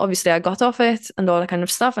called. Obviously, I got off it and all that kind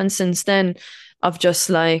of stuff. And since then, I've just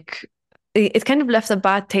like it kind of left a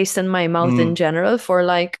bad taste in my mouth in Mm. general for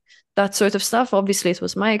like that sort of stuff. Obviously, it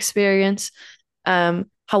was my experience.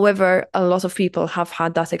 However, a lot of people have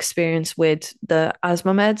had that experience with the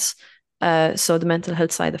asthma meds. So the mental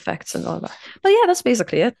health side effects and all that. But yeah, that's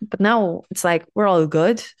basically it. But now it's like we're all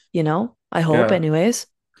good, you know. I hope, Yeah. anyways.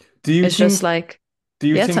 Do you It's just think like,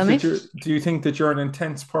 yeah, tell me. do you think that you're an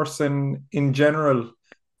intense person in general?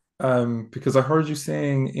 Because I heard you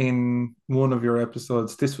saying in one of your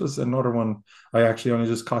episodes, this was another one, I actually only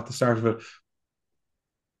just caught the start of it,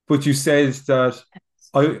 but you said that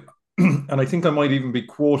I, and I think I might even be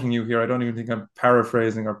quoting you here. I don't even think I'm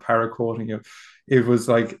paraphrasing or paraquoting you. It was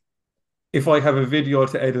like, if I have a video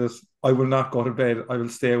to edit, I will not go to bed. I will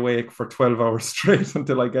stay awake for 12 hours straight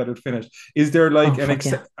until I get it finished. Is there Oh like fuck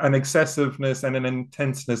yeah. an excessiveness and an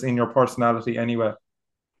intenseness in your personality anyway?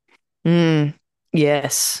 Mm,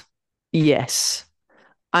 yes. Yes.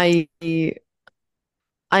 I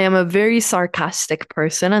I am a very sarcastic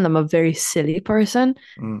person and I'm a very silly person,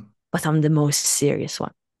 Mm. but I'm the most serious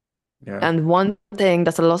one. Yeah. And one thing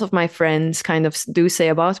that a lot of my friends kind of do say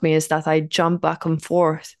about me is that I jump back and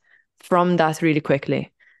forth from that really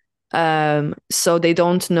quickly. So they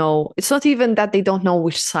don't know. It's not even that they don't know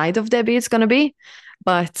which side of Debbie it's gonna be,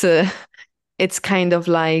 but it's kind of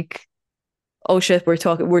like, oh shit,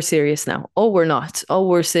 we're serious now. Oh, we're not. Oh,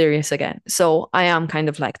 we're serious again. So I am kind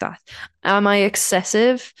of like that. Am I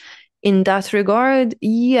excessive in that regard?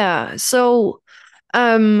 Yeah. So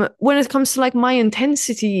when it comes to like my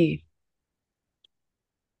intensity,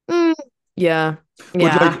 Yeah. But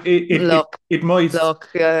like Yeah. Look, it might I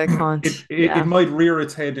can't. it Yeah. might rear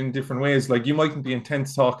its head in different ways. Like you mightn't be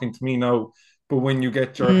intense talking to me now, but when you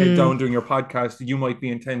get your head Mm. down doing your podcast, you might be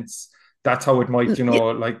intense. That's how it might, Yeah,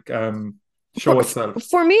 like for, show itself.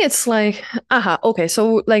 for me, it's like, okay.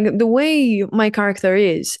 So, like, the way my character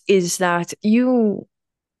is that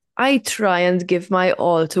I try and give my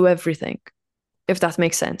all to everything, if that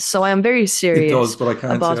makes sense. So, I am very It does, serious but I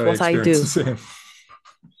can't say about I what I experience the do. same.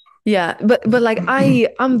 Yeah, but like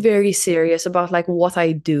I'm very serious about like what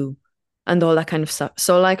I do and all that kind of stuff.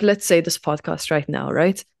 So like let's say this podcast right now,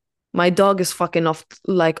 right? My dog is fucking off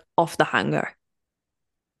the hanger.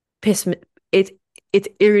 Piss me it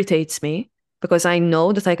it irritates me because I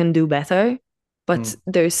know that I can do better, but Mm.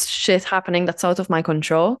 there's shit happening that's out of my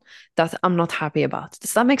control that I'm not happy about.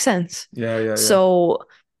 Does that make sense? Yeah, yeah, yeah. So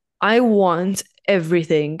I want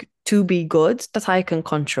everything to be good that I can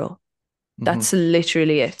control. Hmm. That's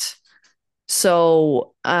literally it.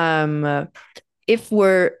 So,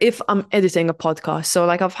 if I'm editing a podcast, so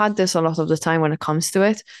like I've had this a lot of the time when it comes to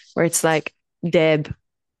it, where it's like, Deb,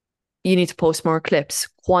 you need to post more clips,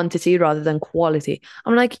 quantity rather than quality.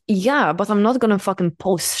 I'm like, yeah, but I'm not gonna fucking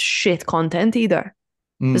post shit content either.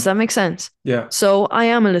 Does Mm. that make sense? Yeah, So I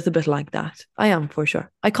am a little bit like that. I am for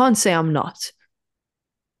sure. I can't say I'm not.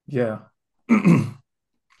 yeah.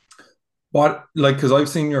 What, like, because I've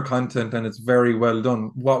seen your content and it's very well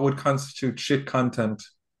done. What would constitute shit content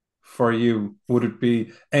for you? Would it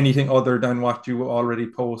be anything other than what you already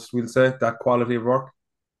post? We'll say that quality of work.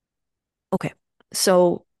 Okay.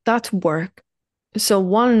 So that work. So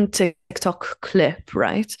one TikTok clip,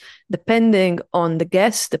 right? Depending on the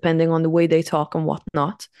guest, depending on the way they talk and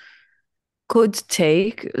whatnot, could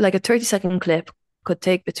take like a 30-second clip could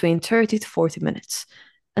take between 30 to 40 minutes.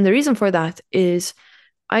 And the reason for that is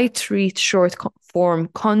I treat short form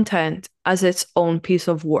content as its own piece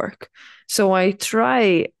of work. So I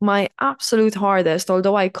try my absolute hardest,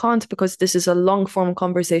 although I can't because this is a long form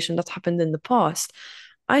conversation that happened in the past.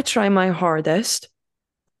 I try my hardest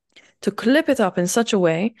to clip it up in such a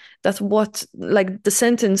way that what like the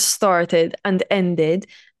sentence started and ended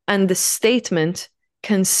and the statement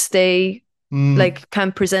can stay Mm. like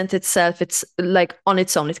can present itself, it's like on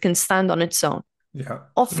its own, it can stand on its own. Yeah.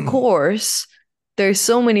 Of course there's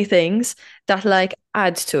so many things that like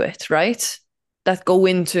add to it, right, that go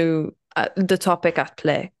into the topic at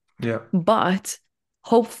play, Yeah. but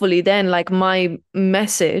hopefully then like my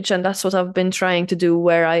message, and that's what I've been trying to do,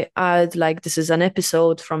 where I add like this is an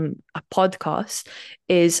episode from a podcast,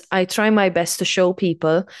 is I try my best to show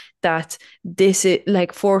people that this is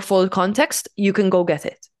like, for full context you can go get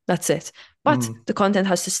it, that's it, but Mm. the content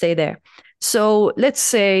has to stay there. So let's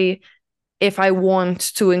say if I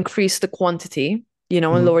want to increase the quantity, and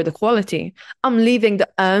Mm. lower the quality, I'm leaving the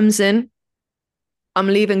in, I'm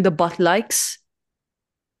leaving the but likes,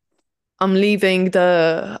 I'm leaving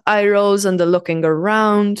the eye rolls and the looking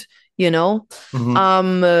around, you know. Mm.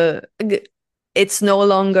 Um, uh, it's no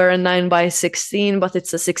longer a 9 by 16, but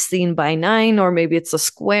it's a 16 by 9, or maybe it's a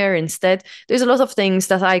square instead. There's a lot of things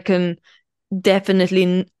that I can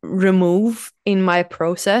definitely remove in my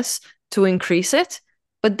process to increase it.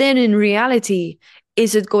 But then in reality,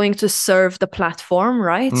 is it going to serve the platform,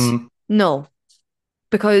 right? Mm. No,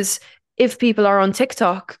 because if people are on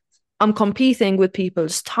TikTok, I'm competing with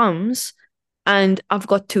people's thumbs and I've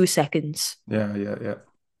got 2 seconds. Yeah, yeah, yeah.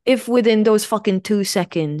 If within those fucking 2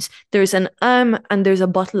 seconds there's an and there's a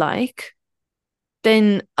but like,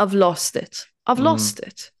 then I've lost it. I've Mm. lost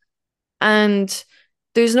it. And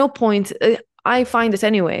there's no point, I find it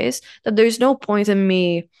anyways, that there's no point in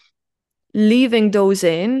me leaving those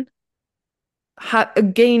in,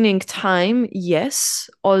 gaining time, yes,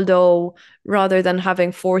 although rather than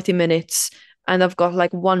having 40 minutes and I've got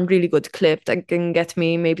like one really good clip that can get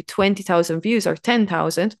me maybe 20,000 views or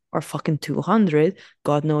 10,000 or fucking 200,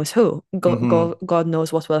 God knows who, Hmm. God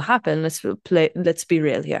knows what will happen. Let's be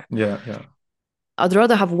real here. Yeah, yeah. I'd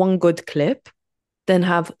rather have one good clip than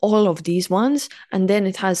have all of these ones and then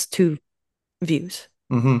it has 2 views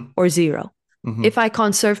Hmm. or 0. Hmm. If I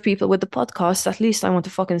can't serve people with the podcast, at least I want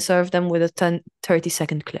to fucking serve them with a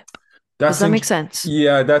 30-second clip. Does That's that make sense?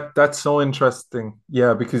 yeah, that's so interesting.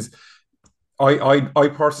 Yeah, because I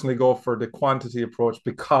personally go for the quantity approach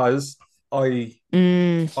because I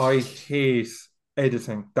Mm, I hate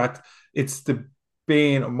editing. That it's the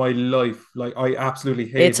bane of my life. Like I absolutely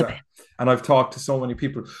hate it's a it. pain. And I've talked to so many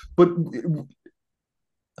people. But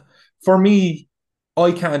for me,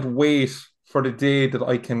 I can't wait for the day that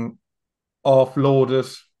I can offload it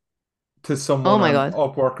to Oh someone my on God.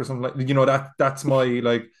 Upwork or something like that's my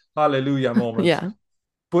like hallelujah moment. Yeah.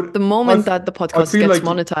 But The moment that the I podcast feel gets like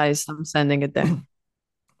monetized, I'm sending it there.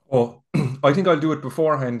 oh I think I'll do it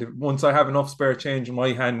beforehand. Once I have enough spare change in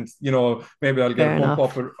my hand, maybe I'll get Fair a bump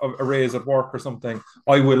up enough. a raise at work or something.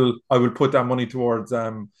 I will put that money towards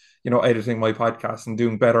editing my podcast and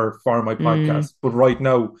doing better for my Mm. podcast. But right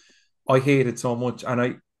now, I hate it so much, and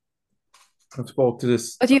I've spoke to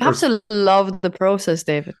this. But you have to love the process,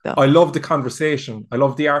 David, though. I love the conversation. I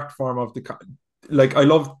love the art form of like I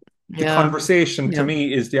love the Yeah. conversation. To Yeah.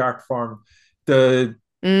 me, is the art form. The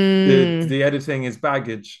the Mm. the editing is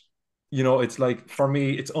baggage. It's like, for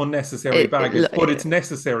me, it's unnecessary It, baggage, but it's it,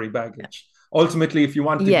 necessary baggage. Ultimately, if you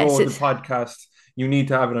want to yes, grow the it's podcast, you need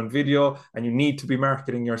to have it on video, and you need to be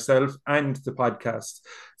marketing yourself and the podcast.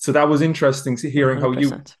 So that was interesting hearing how you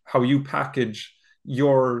 100%. how you package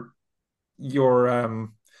your your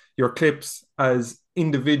um your clips as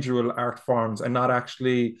individual art forms, and not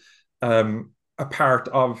actually a part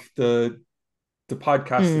of the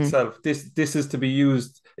podcast Mm. itself. This is to be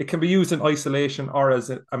used. It can be used in isolation or as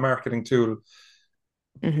a marketing tool.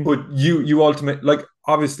 Hmm. But you ultimately, like,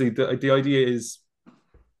 obviously the idea is,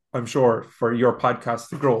 I'm sure, for your podcast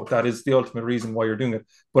to grow. That is the ultimate reason why you're doing it.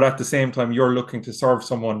 But at the same time, you're looking to serve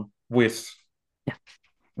someone Yeah.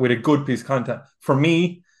 with a good piece of content. For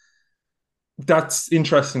me, that's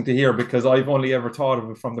interesting to hear, because I've only ever thought of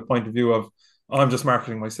it from the point of view of, I'm just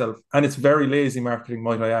marketing myself. And it's very lazy marketing,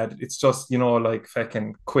 might I add. It's just, like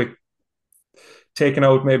fucking quick, taking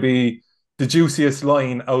out maybe the juiciest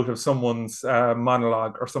line out of someone's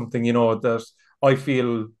monologue or something, that I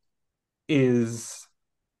feel is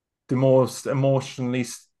the most emotionally,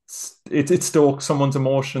 it stokes someone's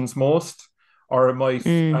emotions most, or it might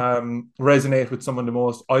Mm. resonate with someone the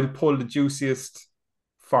most. I'll pull the juiciest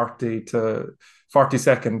 40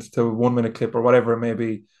 second to 1 minute clip or whatever it may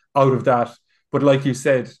be out of that. But like you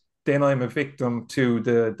said, then I'm a victim to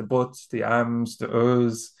the buts, the ams, the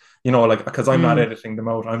uhs, like, because I'm not Mm. editing them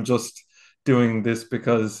out. I'm just doing this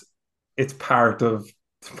because it's part of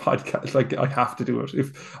the podcast. Like, I have to do it,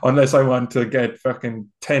 if unless I want to get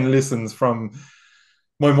fucking 10 listens from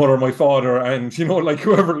my mother, my father, and like,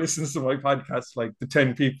 whoever listens to my podcast, like the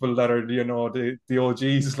 10 people that are, the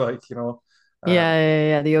OGs, like, Yeah, um, yeah,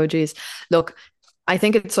 yeah, the OGs. Look, I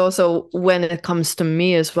think it's also when it comes to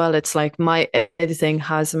me as well, it's like my editing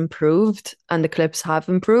has improved and the clips have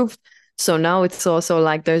improved. So now it's also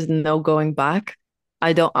like there's no going back.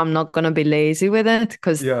 I'm not gonna be lazy with it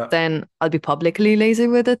because yeah, then I'll be publicly lazy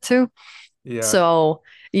with it too. yeah. So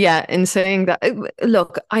yeah, in saying that,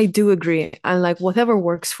 look, I do agree. And like whatever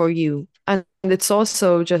works for you. And it's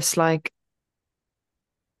also just like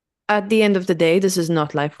at the end of the day, this is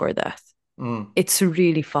not life or death. Mm, It's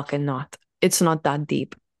really fucking not. It's not that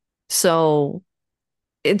deep. So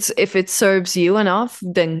it's if it serves you enough,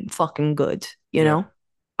 then fucking good, you yeah. know?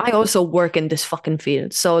 I also work in this fucking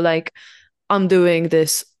field. So like I'm doing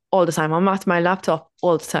this all the time. I'm at my laptop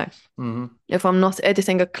all the time. Mm-hmm. If I'm not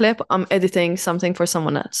editing a clip, I'm editing something for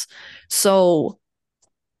someone else. So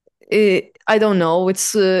I don't know.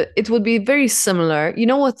 It would be very similar. You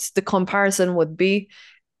know what the comparison would be?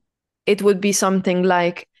 It would be something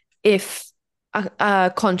like if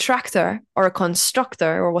a contractor or a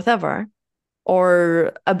constructor or whatever,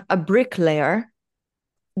 or a bricklayer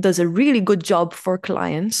does a really good job for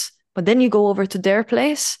clients, but then you go over to their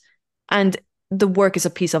place and the work is a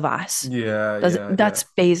piece of ass. Yeah, yeah, yeah. That's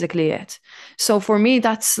basically it. So for me,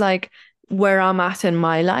 that's like where I'm at in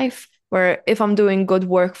my life, where if I'm doing good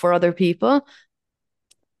work for other people,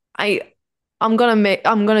 I I'm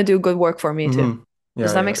gonna do good work for me too. Mm-hmm.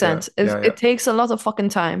 Does Yeah, that yeah, make yeah, sense? yeah, yeah. It takes a lot of fucking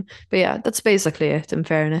time. But yeah, that's basically it, in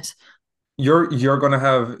fairness. You're gonna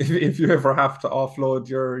have, if you ever have to offload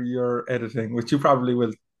your editing, which you probably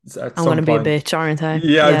will at I'm some gonna be a point. bitch, aren't I?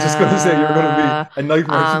 Yeah, I'm just gonna say, you're gonna be Yeah, a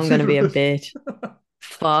nightmare to I'm gonna deal be a with. bitch.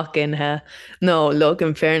 Fucking hell. No, look,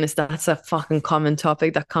 in fairness, that's a fucking common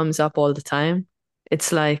topic that comes up all the time.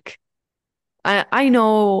 It's like I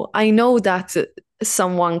know that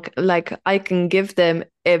someone like I can give them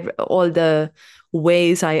all the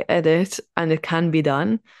ways I edit and it can be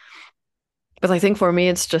done. But I think for me,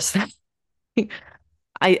 it's just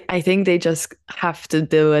I think they just have to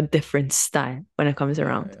do a different style when it comes Yeah,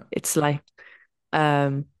 around. yeah. It's like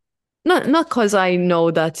um not because I know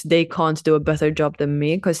that they can't do a better job than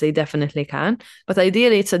me, because they definitely can. But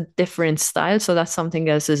ideally, it's a different style, so that something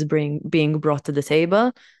else is being brought to the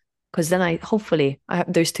table. Because then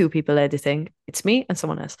there's two people editing. It's me and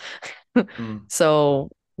someone else. Mm. So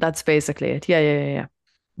that's basically it. Yeah, yeah, yeah, yeah.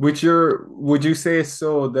 Would you say,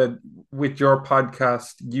 so that with your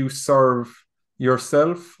podcast, you serve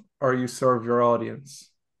yourself or you serve your audience?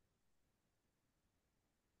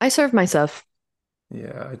 I serve myself.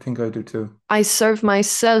 Yeah, I think I do too. I serve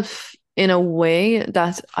myself in a way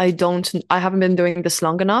that I haven't been doing this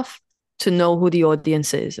long enough to know who the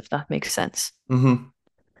audience is, if that makes sense. Mm-hmm.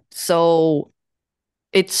 So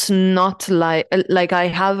it's not like I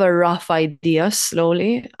have a rough idea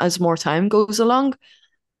slowly as more time goes along,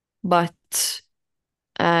 but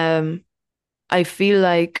um I feel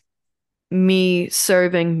like me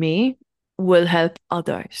serving me will help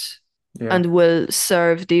others Yeah. and will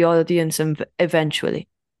serve the audience eventually,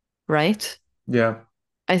 right? Yeah.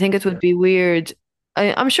 I think it would be weird.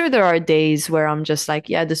 I'm sure there are days where I'm just like,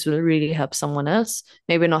 yeah, this will really help someone else.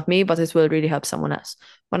 Maybe not me, but it will really help someone else.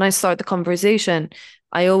 When I start the conversation,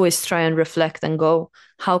 I always try and reflect and go,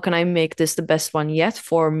 how can I make this the best one yet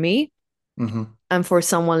for me Mm-hmm. and for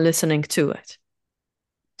someone listening to it?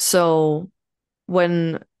 So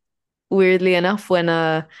when weirdly enough, when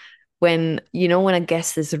when a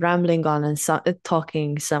guest is rambling on and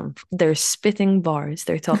talking they're spitting bars,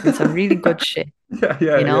 they're talking some really good shit, Yeah, you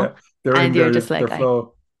yeah, yeah. know, They're in and you're just their like,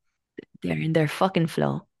 flow. they're in their fucking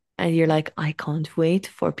flow, and you're like, I can't wait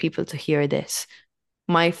for people to hear this.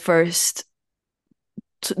 My first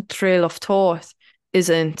trail of thought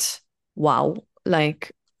isn't wow,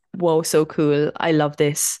 like whoa, so cool, I love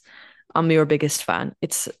this, I'm your biggest fan.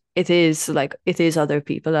 It is like it is other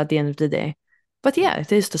people at the end of the day, but yeah,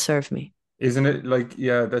 it is to serve me. Isn't it like,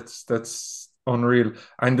 yeah, that's unreal.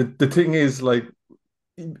 And the thing is, like,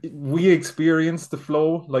 we experience the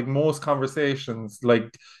flow, like most conversations,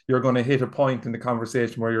 like you're going to hit a point in the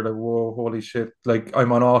conversation where you're like, whoa, holy shit, like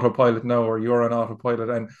I'm on autopilot now, or you're on autopilot,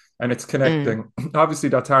 and it's Mm, connecting. Obviously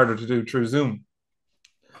that's harder to do through Zoom,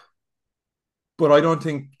 but I don't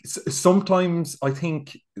think sometimes I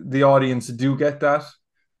think the audience do get that,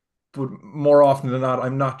 but more often than not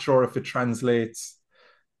I'm not sure if it translates,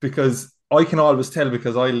 because I can always tell,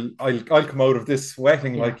 because I'll come out of this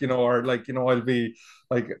sweating, yeah. like, or like, I'll be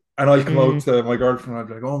like, and I'll come out Mm. to my girlfriend, I'll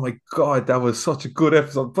be like, oh my God, that was such a good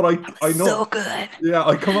episode. But I know, So good. yeah,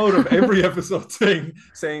 I come out of every episode saying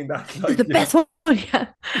that, It's the like, best one. Yeah.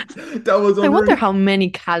 that was I wonder unreal. how many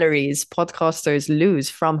calories podcasters lose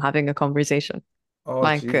from having a conversation. Oh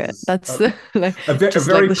Like Jesus. that's like A just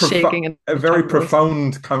like the shaking and a the very trembles.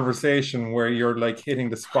 profound conversation where you're like hitting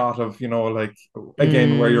the spot of, like,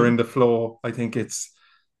 again, where you're Mm. in the flow. I think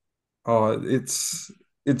oh,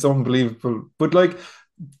 it's unbelievable. But like,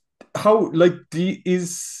 how, like, do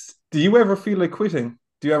you ever feel like quitting?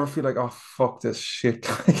 Do you ever feel like, oh fuck this shit?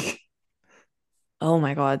 Like, Oh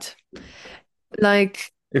my God.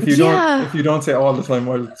 Like, if yeah. you don't say all the time,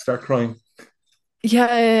 I'll start crying.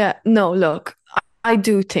 Yeah. No, look, I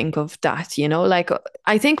do think of that, like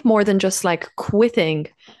I think more than just like quitting,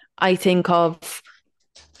 I think of,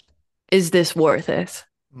 is this worth it?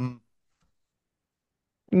 Mm,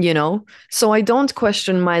 You know? So I don't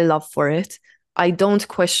question my love for it. I don't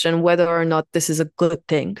question whether or not this is a good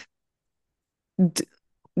thing. D-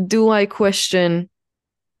 do I question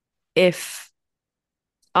if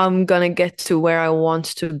I'm gonna get to where I want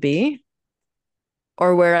to be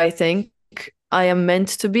or where I think I am meant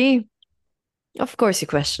to be? Of course, you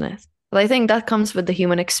question it. But I think that comes with the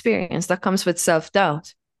human experience, that comes with self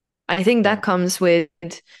doubt. I think yeah. that comes with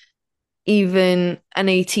even an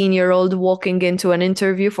 18-year-old walking into an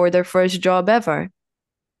interview for their first job ever.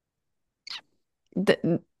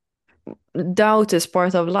 D- doubt is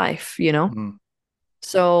part of life. Mm,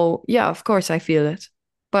 So, yeah, of course, I feel it.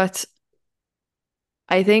 But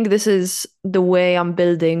I think this is the way I'm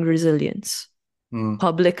building resilience mm,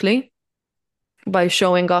 publicly by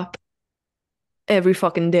showing up every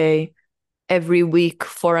fucking day, every week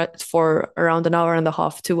for around an hour and a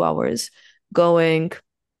half, 2 hours, going,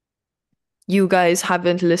 you guys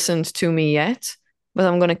haven't listened to me yet, but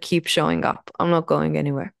I'm gonna keep showing up. I'm not going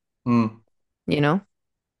anywhere. mm. You know,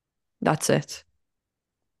 that's it.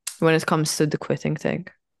 When it comes to the quitting thing,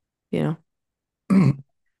 you know.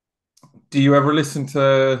 Do you ever listen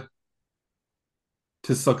to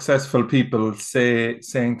successful people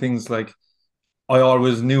saying things like, I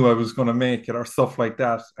always knew I was going to make it, or stuff like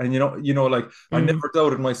that? And like, I Mm, never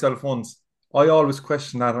doubted myself once. I always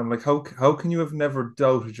question that. I'm like, how can you have never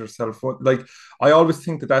doubted yourself? Like, I always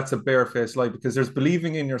think that that's a barefaced lie, because there's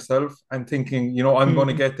believing in yourself and thinking, I'm going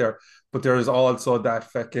to mm, get there. But there is also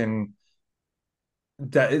that fucking,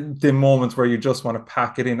 that the moments where you just want to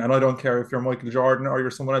pack it in. And I don't care if you're Michael Jordan or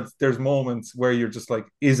you're someone else. There's moments where you're just like,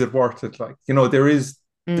 is it worth it? Like, there is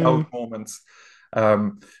doubt mm, moments.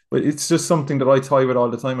 Um, but it's just something that I tie with all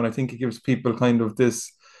the time, and I think it gives people kind of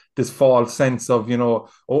this false sense of,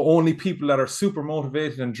 only people that are super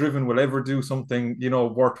motivated and driven will ever do something,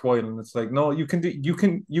 worthwhile. And it's like, no, you can do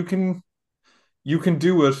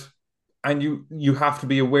it, and you have to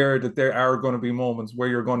be aware that there are going to be moments where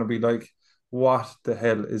you're going to be like, what the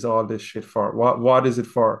hell is all this shit for? What is it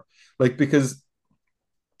for? Like, because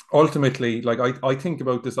ultimately, like I think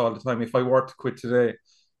about this all the time. If I were to quit today,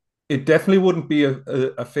 it definitely wouldn't be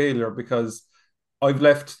a failure because I've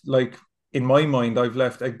left, like, in my mind, I've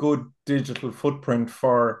left a good digital footprint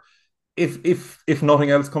for if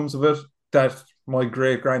nothing else comes of it, that my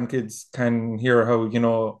great grandkids can hear how,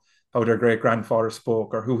 how their great grandfather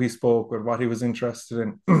spoke or who he spoke or what he was interested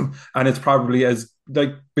in. And it's probably as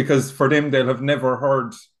like, because for them they'll have never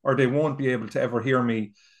heard, or they won't be able to ever hear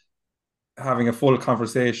me having a full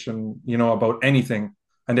conversation, about anything.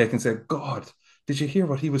 And they can say, God, did you hear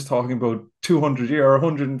what he was talking about 200 years or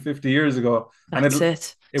 150 years ago? And That's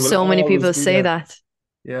it. it will So many always people be say there. that.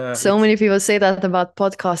 Yeah, So many people say that about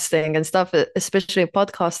podcasting and stuff, especially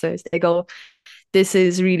podcasters. They go, this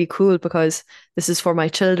is really cool because this is for my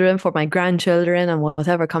children, for my grandchildren, and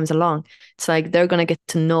whatever comes along. It's like they're going to get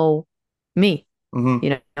to know me, mm-hmm.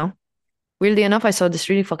 you know? Weirdly enough, I saw this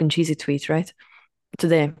really fucking cheesy tweet, right?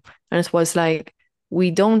 Today. And it was like,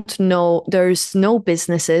 we don't know, there's no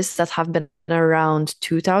businesses that have been around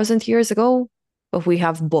 2000 years ago, but we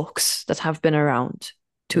have books that have been around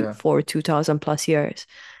Yeah. for 2000 plus years.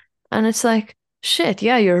 And it's like, shit,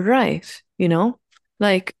 yeah, you're right.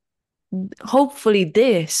 Like, hopefully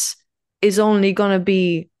this is only gonna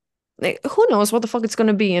be like, who knows what the fuck it's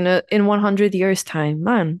gonna be in 100 years time,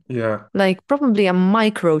 man. Yeah. Like probably a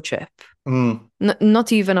microchip. Mm.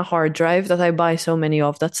 Not even a hard drive that I buy so many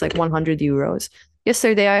of. That's like 100 euros.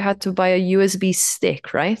 Yesterday I had to buy a USB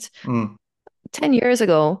stick, right? Mm. 10 years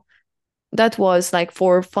ago, that was like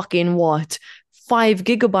for fucking what? 5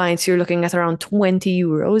 gigabytes, you're looking at around 20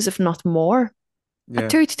 euros, if not more. A Yeah.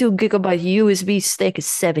 32 gigabyte USB stick is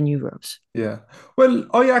 7 euros. Yeah. Well,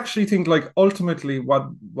 I actually think, like, ultimately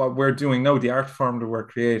what we're doing now, the art form that we're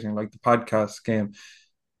creating, like the podcast game,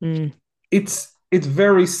 Mm. it's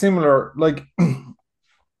very similar. Like, and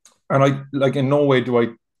I, like, in no way do I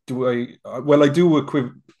well, I do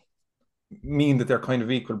mean that they're kind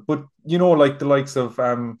of equal, but like the likes of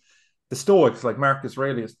the Stoics, like Marcus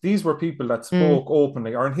Aurelius, these were people that Mm. spoke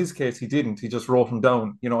openly, or in his case, he didn't. He just wrote them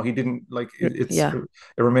down. He didn't, like, Yeah,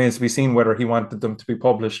 it remains to be seen whether he wanted them to be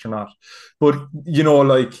published or not. But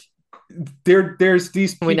like, there's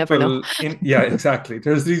these we never know. people in, yeah, exactly.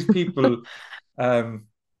 There's these people um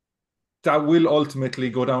that will ultimately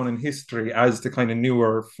go down in history as the kind of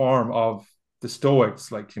newer form of the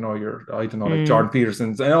Stoics, like, I don't know, like Mm. Jordan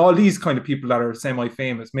Peterson's and all these kind of people that are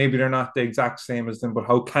semi-famous. Maybe they're not the exact same as them, but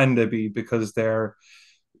how can they be? Because they're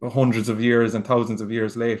hundreds of years and thousands of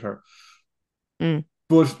years later. Mm.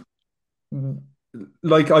 But,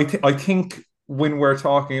 like, I think when we're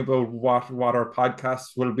talking about what our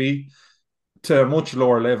podcasts will be, to a much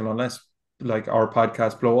lower level, unless, like, our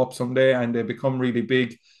podcasts blow up someday and they become really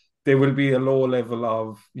big, they will be a low level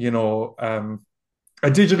of, a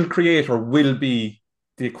digital creator will be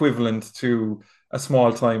the equivalent to a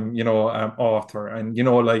small time, author. And,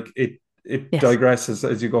 like, it Yes. digresses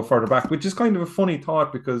as you go further back, which is kind of a funny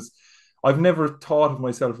thought because I've never thought of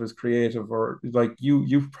myself as creative, or like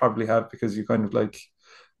you probably have, because you kind of like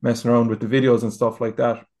messing around with the videos and stuff like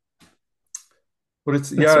that. But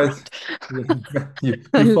it's, Mess yeah, around. you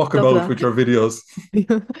I fuck love about that. with your videos.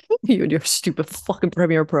 You and your stupid fucking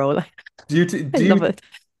Premiere Pro. Like, Do you I love it.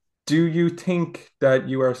 do you think that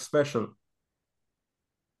you are special?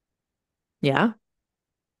 Yeah.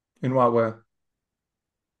 In what way?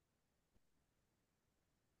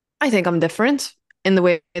 I think I'm different in the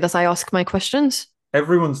way that I ask my questions.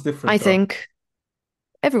 Everyone's I different though. think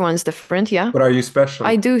everyone's different. Yeah. But are you I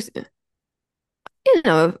special? do, in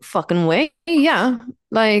a fucking way. Yeah.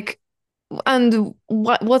 Like, and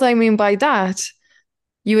what I mean by that,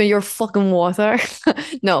 you and your fucking water.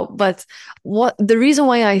 No, but what the reason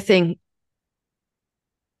why I think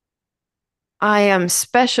I am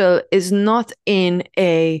special is not in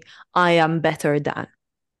a I am better than.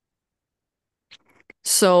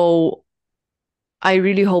 So I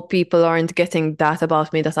really hope people aren't getting that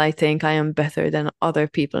about me, that I think I am better than other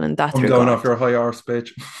people in that Come down off regard. your high horse,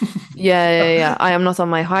 bitch. Yeah. I am not on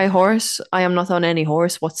my high horse. I am not on any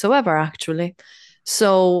horse whatsoever, actually.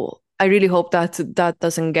 So I really hope that that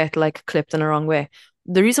doesn't get like clipped in the wrong way.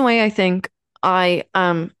 The reason why I think I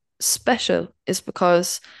am special is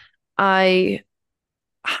because I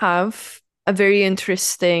have a very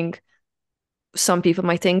interesting, some people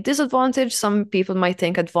might think disadvantage, some people might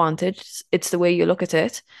think advantage. It's the way you look at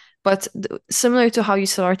it. But similar to how you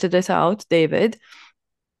started it out, David,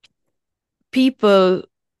 people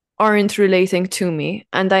aren't relating to me,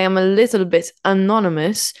 and I am a little bit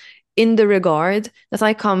anonymous in the regard that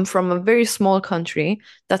I come from a very small country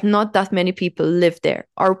that not that many people live there.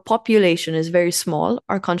 Our population is very small,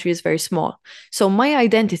 our country is very small. So my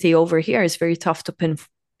identity over here is very tough to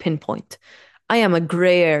pinpoint. I am a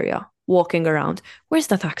gray area walking around. Where's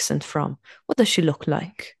that accent from? What does she look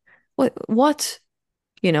like? What?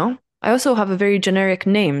 You know? I also have a very generic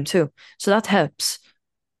name too, so that helps.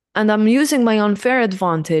 And I'm using my unfair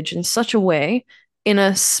advantage in such a way, in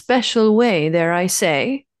a special way, dare I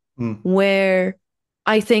say, where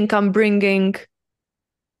I think I'm bringing,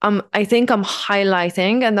 I think I'm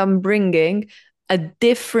highlighting and I'm bringing a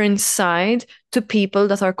different side to people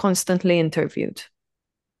that are constantly interviewed.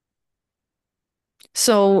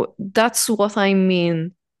 So that's what I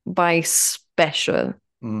mean by special,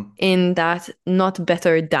 in that not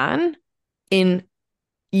better than, in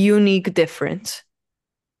unique, different.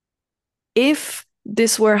 If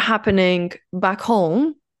this were happening back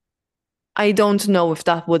home, I don't know if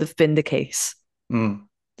that would have been the case.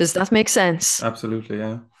 Does that make sense? Absolutely,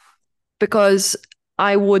 yeah. Because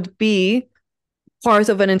I would be part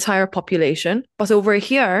of an entire population, but over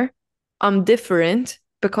here, I'm different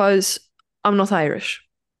because I'm not Irish.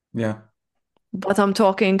 Yeah. But I'm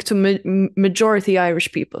talking to majority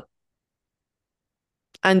Irish people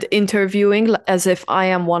and interviewing as if I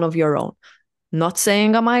am one of your own. Not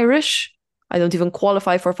saying I'm Irish. I don't even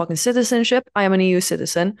qualify for fucking citizenship. I am an EU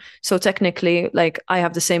citizen. So technically, like, I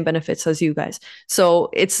have the same benefits as you guys.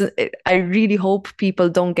 So I really hope people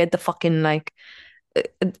don't get the fucking, like,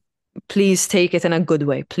 please take it in a good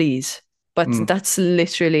way, please. But that's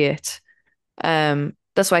literally it.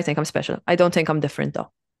 That's why I think I'm special. I don't think I'm different,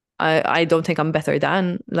 though. I don't think I'm better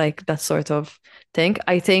than, like, that sort of thing.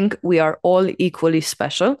 I think we are all equally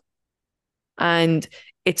special. And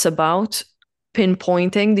it's about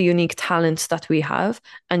pinpointing the unique talents that we have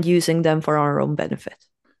and using them for our own benefit.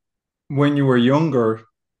 When you were younger,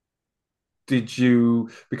 did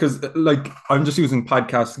you, because like I'm just using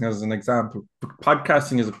podcasting as an example, but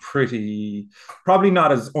podcasting is a pretty, probably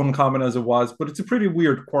not as uncommon as it was, but it's a pretty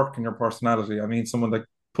weird quirk in your personality. I mean, someone that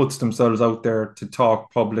puts themselves out there to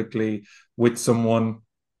talk publicly with someone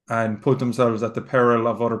and put themselves at the peril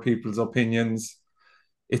of other people's opinions.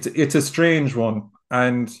 It's a strange one,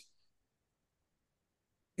 and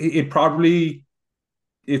it probably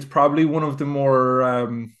it's probably one of the more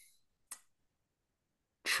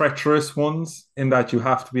treacherous ones, in that you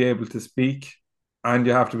have to be able to speak and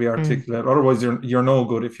you have to be articulate. Otherwise, you're no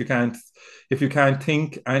good if you can't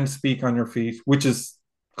think and speak on your feet, which is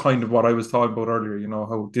kind of what I was talking about earlier. You know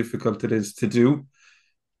how difficult it is to do.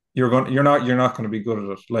 You're not going to be good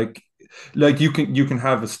at it. Like you can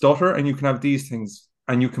have a stutter and you can have these things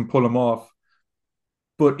and you can pull them off,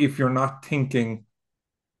 but if you're not thinking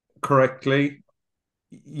correctly,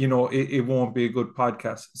 it won't be a good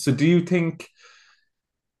podcast. So do you think,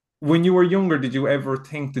 when you were younger, did you ever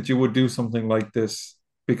think that you would do something like this?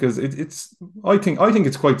 Because I think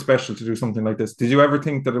it's quite special to do something like this. Did you ever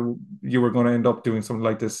think that you were going to end up doing something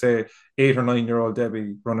like this? Say 8 or 9 year old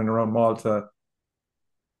Debbie running around Malta.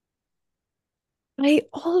 I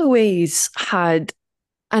always had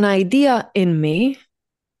an idea in me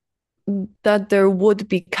that there would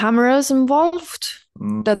be cameras involved,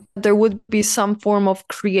 that there would be some form of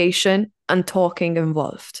creation and talking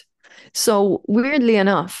involved. So weirdly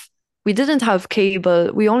enough, we didn't have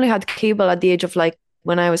cable. We only had cable at the age of, like,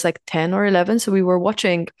 when I was like 10 or 11. So we were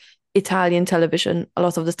watching Italian television a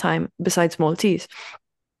lot of the time, besides Maltese.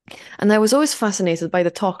 And I was always fascinated by the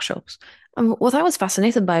talk shows. And what I was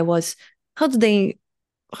fascinated by was, how do they,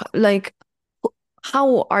 like,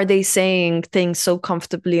 how are they saying things so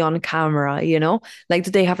comfortably on camera, Like, do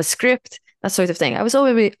they have a script? That sort of thing. I was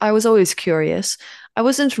always curious. I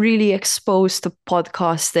wasn't really exposed to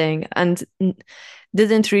podcasting and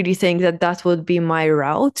didn't really think that that would be my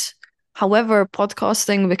route. However,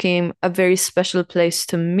 podcasting became a very special place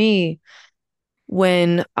to me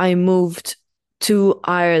when I moved to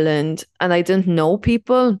Ireland and I didn't know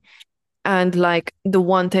people. And, like, the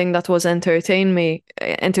one thing that was entertaining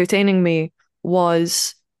me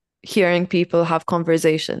was hearing people have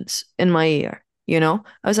conversations in my ear. I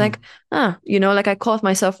was like, like, I caught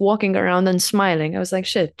myself walking around and smiling. I was like,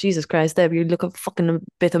 shit, Jesus Christ, Deb, you look a fucking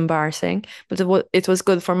bit embarrassing. But it was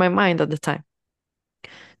good for my mind at the time.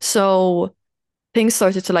 So things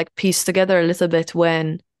started to, like, piece together a little bit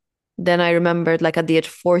when then I remembered, like, at the age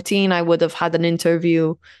of 14, I would have had an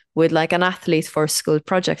interview with, like, an athlete for a school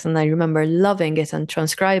project. And I remember loving it and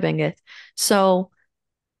transcribing it. So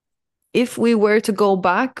if we were to go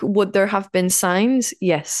back, would there have been signs?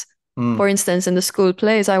 Yes. For instance, in the school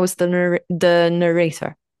plays, I was the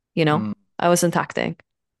narrator, I wasn't acting.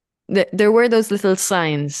 There were those little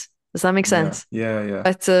signs. Does that make sense? Yeah.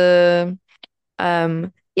 But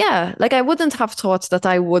yeah, like, I wouldn't have thought that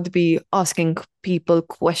I would be asking people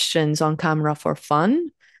questions on camera for fun,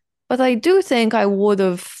 but I do think I would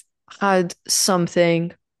have had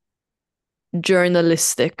something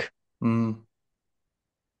journalistic Mm,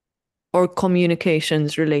 or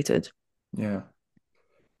communications related. yeah.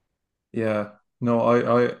 Yeah. No,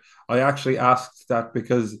 I actually asked that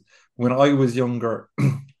because when I was younger,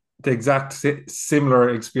 the exact similar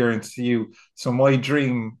experience to you. So my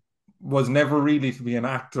dream was never really to be an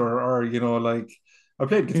actor or, like I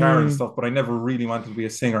played guitar and Mm, stuff, but I never really wanted to be a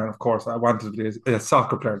singer. And of course, I wanted to be a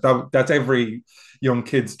soccer player. That's every young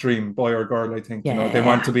kid's dream, boy or girl, I think. They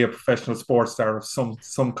want yeah. to be a professional sports star of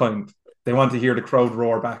some kind. They want to hear the crowd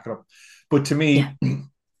roar back at them. But to Yeah. me,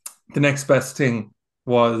 the next best thing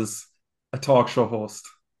was a talk show host.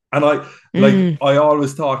 And Mm, I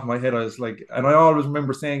always thought in my head, I was like, and I always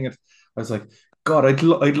remember saying it, I was like, God,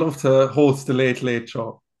 I'd love to host the Late Late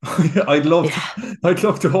Show. yeah. I'd love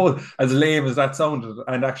to host, as lame as that sounded.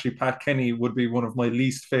 And actually, Pat Kenny would be one of my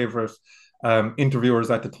least favorite interviewers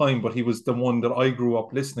at the time, but he was the one that I grew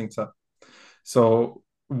up listening to. So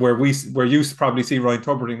where you probably see Ryan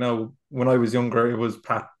Tuberty now, when I was younger, it was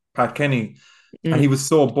Pat Kenny, and he Mm. was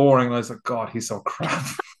so boring. And I was like, God, he's so crap.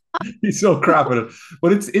 He's so crap at it.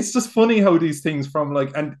 But it's just funny how these things from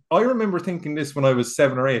like, and I remember thinking this when I was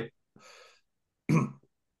 7 or 8,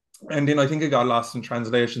 and then I think I got lost in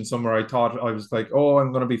translation somewhere. I thought I was like, oh,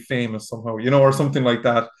 I'm going to be famous somehow, or something like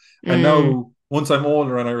that. And Mm. now once I'm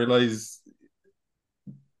older and I realize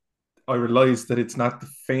that it's not the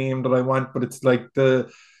fame that I want, but it's like the.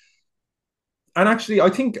 And actually, I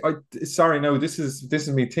think I. Sorry, no. This is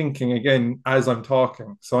me thinking again as I'm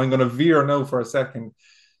talking. So I'm going to veer now for a second.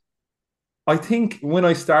 I think when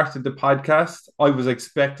I started the podcast, I was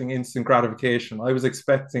expecting instant gratification. I was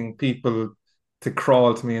expecting people to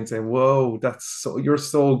crawl to me and say, "Whoa, you're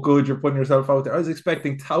so good. You're putting yourself out there." I was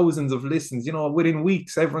expecting thousands of listens. Within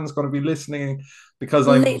weeks, everyone's going to be listening because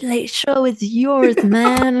Late I'm Late Show is yours,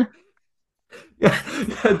 man. yeah,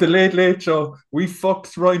 the Late Late Show. We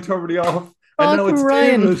fucked Ryan Tuberty off, and Fuck now it's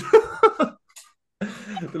Ryan. David.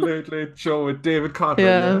 The Late Late Show with David Cotter.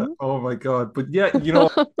 Yeah. Yeah. Oh my God. But yeah,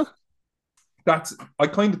 that's I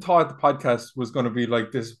kind of thought the podcast was going to be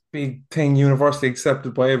like this big thing, universally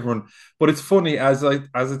accepted by everyone. But it's funny as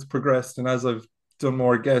it's progressed and as I've done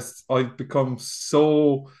more guests, I've become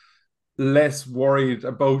so less worried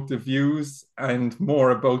about the views and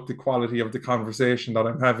more about the quality of the conversation that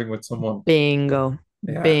I'm having with someone. Bingo.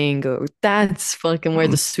 Yeah. Bingo. That's fucking where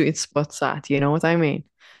the sweet spot's at. You know what I mean?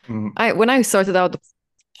 Mm, When I started out the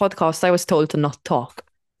podcast, I was told to not talk.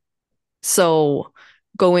 So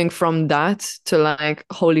going from that to like,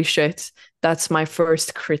 holy shit, that's my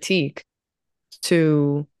first critique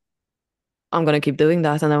to I'm gonna keep doing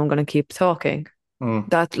that and I'm gonna keep talking. mm,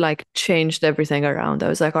 That like changed everything around. I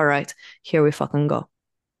was like, all right, here we fucking go.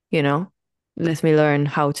 You know, let me learn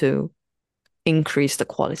how to increase the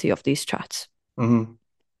quality of these chats. mm.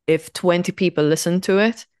 If 20 people listen to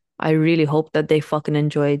it, I really hope that they fucking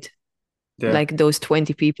enjoyed, Yeah. like those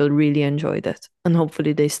 20 people really enjoyed it. And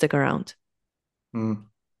hopefully they stick around Mm.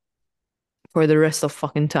 for the rest of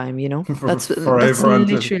fucking time, you know? That's Forever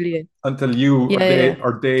literally it. until you or Yeah, yeah,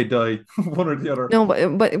 yeah. they die, one or the other. No,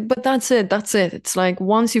 but that's it. That's it. It's like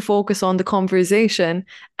once you focus on the conversation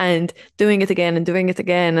and doing it again and doing it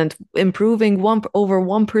again and improving over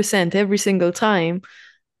 1% every single time,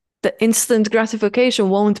 the instant gratification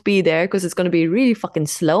won't be there because it's going to be really fucking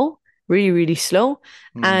slow, really, really slow,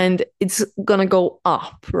 Mm. and it's going to go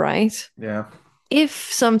up, right? Yeah. If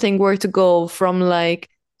something were to go from like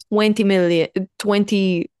 20 million,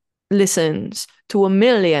 20 listens to a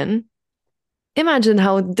million, imagine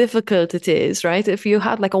how difficult it is, right? If you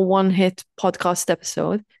had like a one hit podcast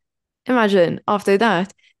episode, imagine after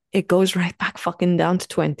that, it goes right back fucking down to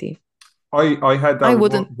 20. I had that I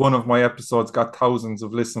with wouldn't. one of my episodes got thousands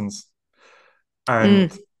of listens, and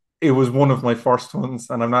Mm, it was one of my first ones.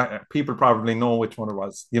 And I'm not people probably know which one it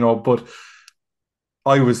was, but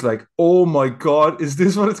I was like, oh my God, is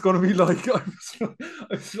this what it's going to be like? I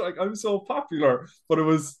was like, I'm so popular, but it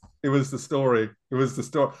was the story. It was the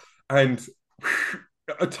story, and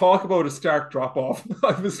a talk about a stark drop off.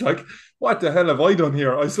 I was like, what the hell have I done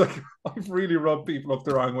here? I was like, I've really rubbed people up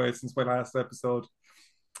the wrong way since my last episode,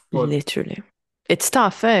 but literally. It's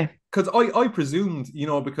tough, eh? because I presumed,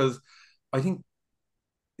 because I think,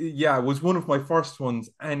 yeah, it was one of my first ones,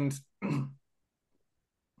 and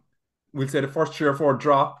we'll say the first 3 or 4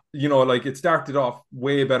 drop, like it started off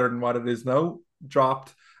way better than what it is now,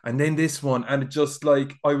 dropped, and then this one, and it just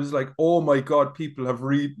like I was like, oh my God, people have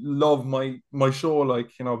really loved my show,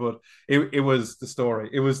 like, but it was the story.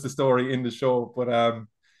 It was the story in the show, but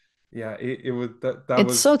yeah, it was that It's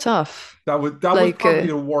was so tough. that was Like, probably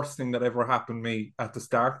the worst thing that ever happened to me at the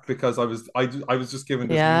start, because I was just given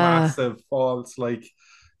this yeah, massive false like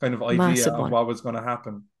kind of idea massive of one. what was going to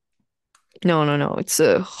happen. No. It's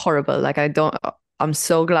horrible. Like I'm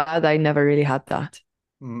so glad I never really had that.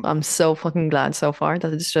 Mm, I'm so fucking glad so far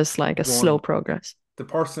that it's just like a slow going progress. the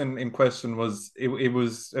person in question was it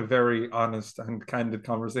was a very honest and candid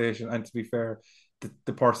conversation, and to be fair,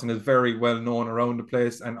 the person is very well known around the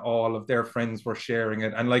place, and all of their friends were sharing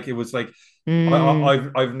it, and like it was like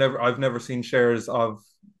Mm, I've never seen shares of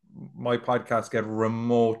my podcast get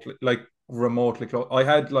remotely close. I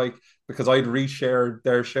had like, because I'd reshared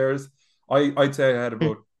their shares, I'd say I had mm.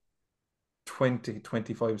 about 20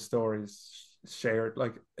 25 stories shared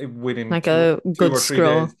like within Like a two good or three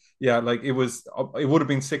scroll. days. Yeah, like it would have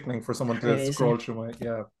been sickening for someone to Crazy. scroll through my,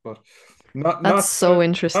 yeah, but not That's not so not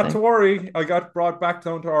to interesting. worry. I got brought back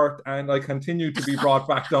down to earth, and I continue to be brought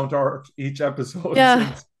back down to earth each episode Yeah,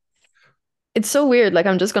 since. it's so weird. Like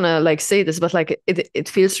I'm just gonna like say this, but like it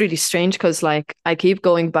feels really strange because like I keep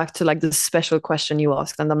going back to like the special question you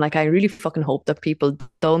asked, and I'm like, I really fucking hope that people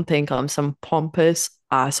don't think I'm some pompous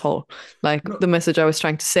asshole. Like No. the message I was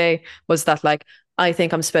trying to say was that like I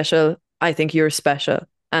think I'm special, I think you're special,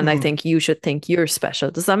 and I Mhm, think you should think you're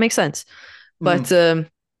special. Does that make sense? But mhm.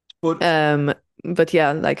 But um but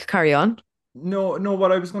yeah, like carry on. no,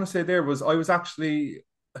 what I was going to say there was I was actually,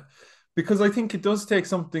 because I think it does take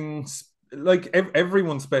something like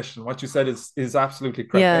everyone's special. What you said is absolutely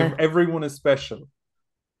correct. Yeah, Everyone is special,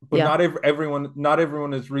 but yeah, not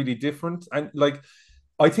everyone is really different. And like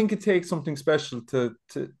I think it takes something special to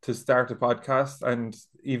start a podcast, and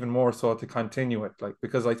even more so to continue it. Like,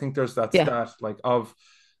 because I think there's that yeah. stat like of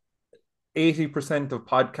 80% of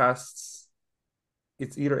podcasts,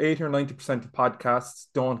 it's either 80 or 90% of podcasts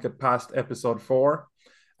don't get past episode 4,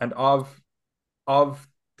 and of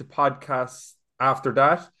the podcasts after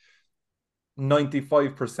that,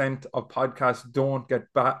 95% of podcasts don't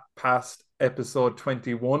get back past episode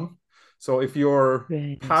 21. So if you're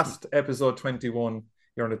Crazy. past episode 21,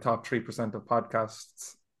 you're in the top 3% of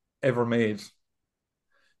podcasts ever made.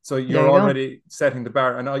 So There you're you go. already setting the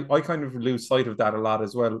bar. And I kind of lose sight of that a lot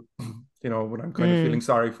as well, when I'm kind of feeling Mm.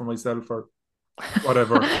 sorry for myself or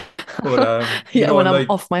whatever. But, Yeah, when I'm like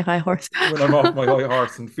off my high horse. when I'm off my high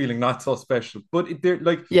horse and feeling not so special. But they're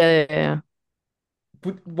like, Yeah.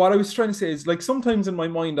 but what I was trying to say is like sometimes in my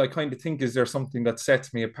mind, I kind of think, is there something that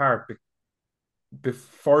sets me apart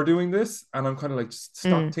before doing this? And I'm kind of like, stop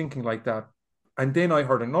Mm, thinking like that. And then I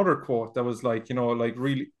heard another quote that was like, like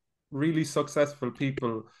really, really successful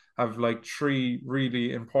people have like three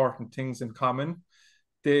really important things in common.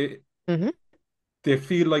 They hmm. they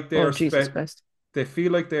feel like Oh, Jesus Christ. they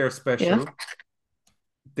feel like they are Yeah. special. Hmm.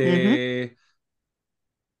 They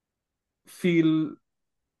feel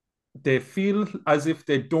they feel as if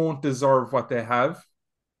they don't deserve what they have,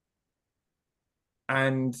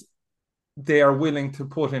 and they are willing to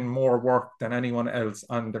put in more work than anyone else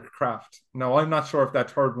on their craft. Now, I'm not sure if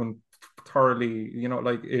that third one thoroughly,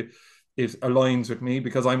 like it aligns with me,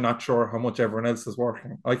 because I'm not sure how much everyone else is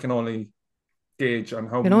working. I can only gauge on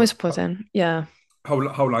You can always put in. Yeah.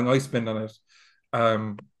 how long I spend on it,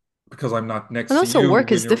 um, because I'm not And next to also you work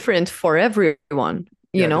when is you're. different for everyone.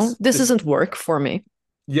 Yeah, This isn't work for me.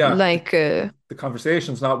 yeah, Like, the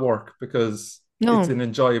conversation's not work because it's no. an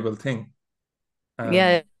enjoyable thing. Um,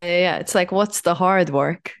 Yeah. It's like, what's the hard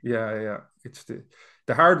work? yeah. It's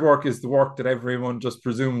the hard work is the work that everyone just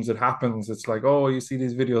presumes it happens. It's like, oh, you see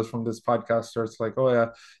these videos from this podcaster. It's like, oh yeah,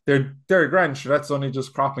 they're grand. Sure, that's only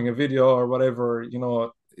just cropping a video or whatever.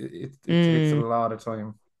 It takes a Mm, lot of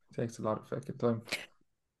time. It takes a lot of fucking time.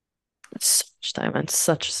 it's so much time and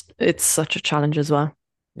it's such a challenge as well.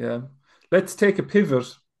 Yeah. Let's take a pivot,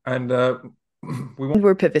 and we won't.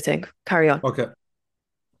 We're pivoting. Carry on. Okay,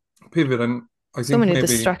 pivot, and I So think many maybe.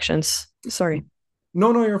 distractions. Sorry.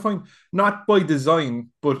 No, you're fine. Not by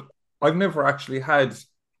design, but I've never actually had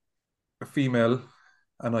a female,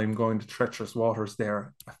 and I'm going to treacherous waters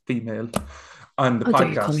there, a female on the How dare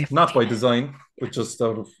you call me podcast. a Not by female? design, but just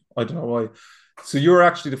out of, I don't know why. So you're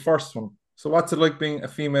actually the first one. So what's it like being a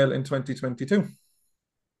female in 2022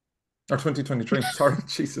 or 2023? Sorry,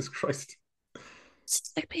 Jesus Christ.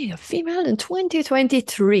 It's like being a female in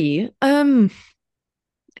 2023. I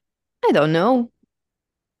don't know.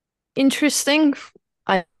 Interesting,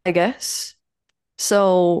 I guess.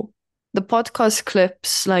 So the podcast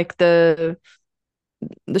clips, like the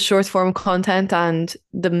short form content and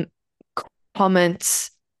the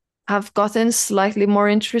comments have gotten slightly more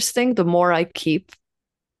interesting the more I keep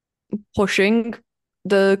pushing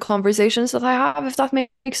the conversations that I have, if that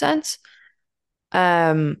makes sense.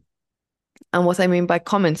 Um, and what I mean by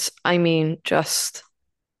comments, I mean just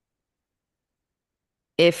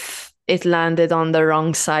if it landed on the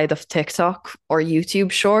wrong side of TikTok or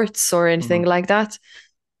YouTube shorts or anything Mhm. like that,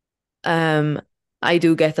 um, I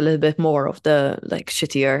do get a little bit more of the like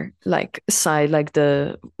shittier like side, like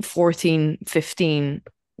the 14, 15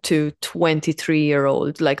 to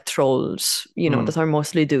 23-year-old like trolls, that are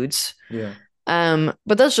mostly dudes. Yeah.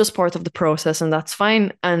 But that's just part of the process and that's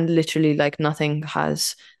fine. And literally like nothing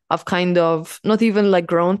has, I've kind of not even like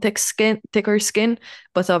grown thicker skin,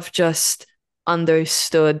 but I've just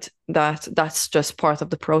understood that that's just part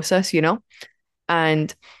of the process,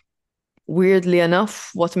 And weirdly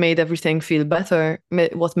enough, what made everything feel better,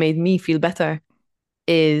 what made me feel better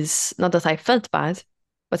is not that I felt bad,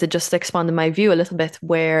 but it just expanded my view a little bit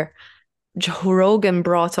where Joe Rogan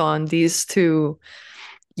brought on these two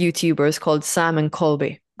YouTubers called Sam and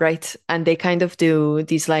Colby, right? And they kind of do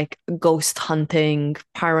these like ghost hunting,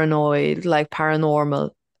 paranoid, like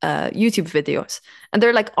paranormal YouTube videos. And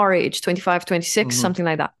they're like our age, 25, 26, something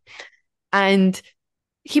like that. And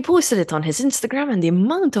he posted it on his Instagram, and the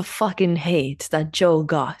amount of fucking hate that Joe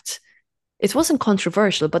got, it wasn't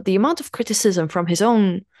controversial, but the amount of criticism from his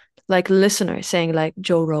own like listeners saying like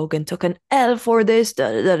Joe Rogan took an L for this,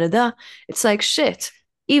 da da da da. It's like shit.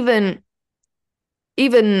 Even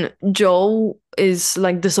Joe is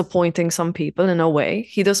like disappointing some people in a way.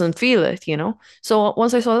 He doesn't feel it, So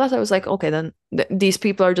once I saw that, I was like, okay, then these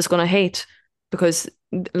people are just gonna hate because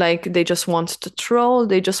like they just want to troll,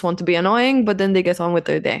 they just want to be annoying, but then they get on with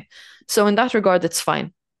their day. So in that regard, it's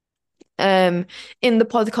fine. In the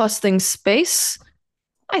podcasting space,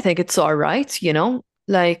 I think it's all right,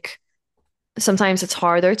 Like sometimes it's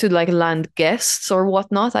harder to like land guests or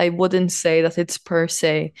whatnot. I wouldn't say that it's per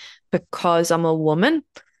se because I'm a woman.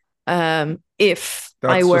 If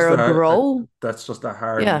I were a bro, that's just a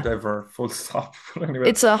hard endeavor, full stop. Anyway.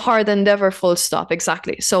 It's a hard endeavor, full stop,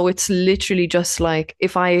 exactly. So it's literally just like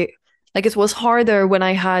if I like it was harder when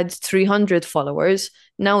I had 300 followers.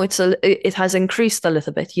 Now it has increased a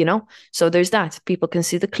little bit, So there's that. People can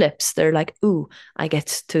see the clips. They're like, ooh, I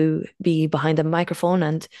get to be behind a microphone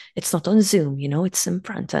and it's not on Zoom, it's in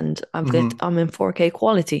front and I'm in 4K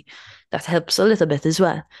quality. That helps a little bit as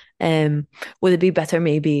well. Would it be better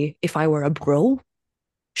maybe if I were a bro?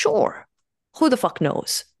 Sure. Who the fuck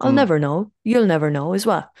knows? I'll never know. You'll never know as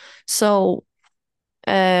well. So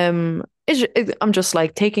I'm just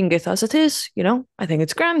like taking it as it is, I think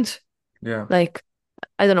it's grand. Yeah. Like,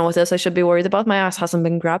 I don't know what else I should be worried about. My ass hasn't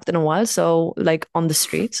been grabbed in a while, so like on the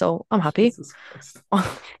street, so I'm happy. Jesus Christ.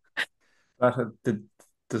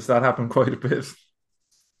 Does that happen quite a bit?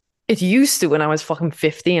 It used to when I was fucking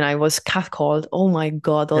 15. I was catcalled. Oh my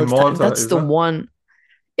God, all the time. That's the one.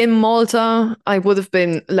 In Malta, I would have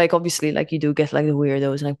been like, obviously, like you do get like the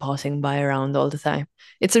weirdos like passing by around all the time.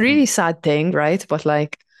 It's a really sad thing, right? But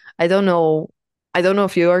like, I don't know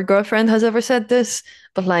if your girlfriend has ever said this,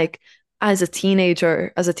 but like, as a teenage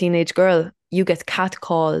girl, you get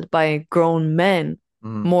catcalled by grown men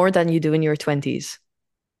more than you do in your 20s.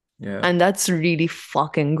 Yeah. And that's really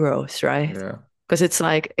fucking gross, right? Yeah. Because it's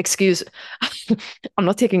like, excuse, I'm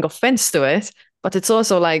not taking offense to it, but it's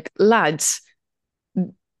also like, lads,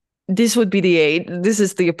 this would be the age. This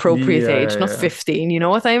is the appropriate age, not 15. You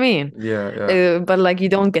know what I mean? Yeah. But like, you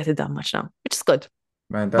don't get it that much now, which is good.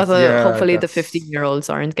 Man, but hopefully the 15-year-olds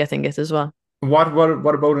aren't getting it as well. What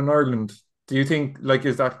about in Ireland? Do you think like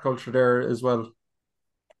is that culture there as well?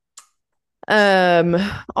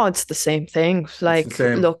 It's the same thing. Like,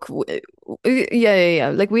 look,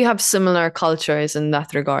 yeah. Like we have similar cultures in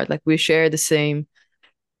that regard. Like we share the same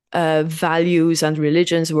values and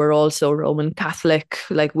religions. We're also Roman Catholic.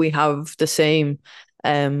 Like we have the same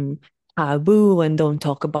taboo and don't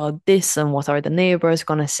talk about this and what are the neighbors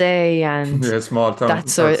gonna say and small town,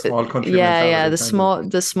 small country mentality.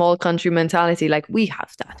 The small country mentality. Like we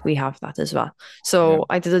have that as well. So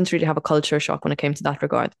I didn't really have a culture shock when it came to that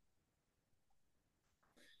regard.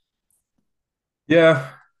 Yeah,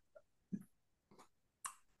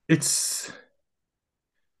 it's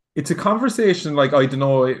a conversation like I don't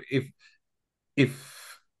know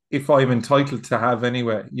if I'm entitled to have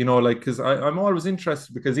anyway, like because I'm always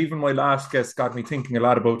interested because even my last guest got me thinking a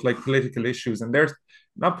lot about like political issues and there's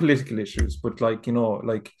not political issues but like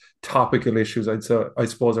like topical issues I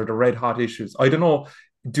suppose are the red hot issues. I don't know,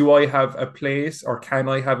 do I have a place or can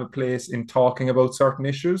I have a place in talking about certain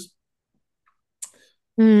issues?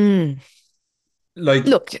 Like,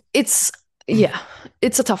 look, it's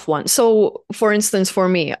a tough one. So, for instance, for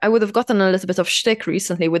me, I would have gotten a little bit of shtick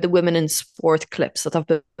recently with the women in sport clips that I've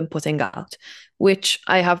been putting out, which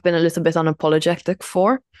I have been a little bit unapologetic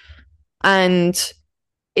for. And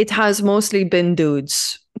it has mostly been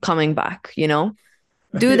dudes coming back, Do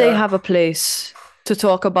they have a place to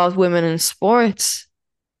talk about women in sports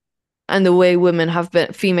and the way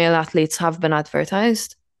female athletes have been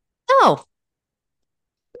advertised? No.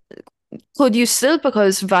 Could you still,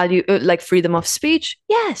 because value, like freedom of speech?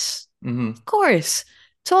 Yes, Mm-hmm. of course.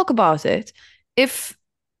 Talk about it. If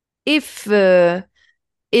if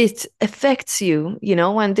it affects you,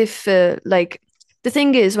 and if like the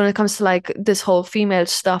thing is, when it comes to like this whole female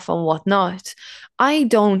stuff and whatnot, I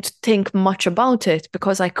don't think much about it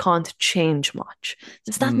because I can't change much.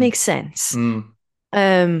 Does that Mm. make sense? Mm.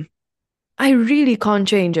 Um, I really can't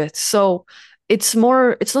change it. So it's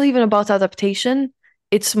not even about adaptation.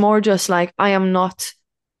 It's more just like I am not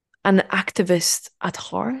an activist at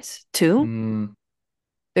heart, too. Mm.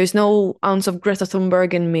 There's no ounce of Greta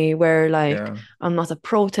Thunberg in me where like Yeah. I'm not a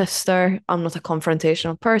protester, I'm not a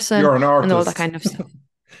confrontational person, You're an and all that artist. kind of stuff.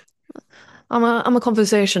 I'm a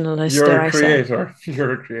conversationalist, You're dare a I say. creator.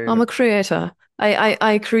 You're a I'm creator. a creator.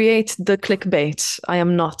 I create the clickbait. I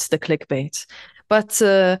am not the clickbait. But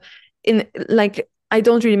in like I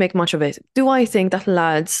don't really make much of it. Do I think that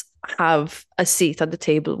lads have a seat at the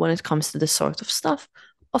table when it comes to this sort of stuff?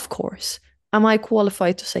 Of course. Am I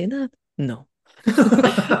qualified to say that? No.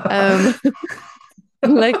 um,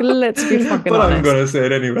 like, let's be fucking But I'm honest. gonna say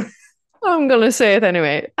it anyway. I'm gonna say it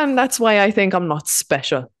anyway. And that's why I think I'm not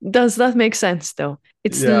special. Does that make sense though?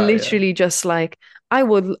 It's Yeah, yeah. literally just like I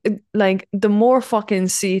would like the more fucking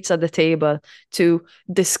seats at the table to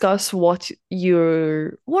discuss what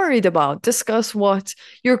you're worried about, discuss what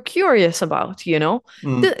you're curious about,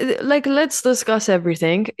 Mm. Like let's discuss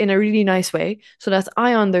everything in a really nice way so that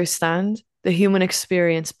I understand the human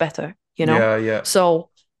experience better. Yeah, yeah. So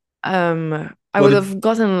I Well, would it, have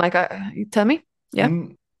gotten like tell me. Yeah.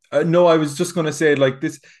 mm, no, I was just gonna say like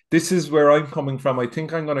this. This is where I'm coming from. I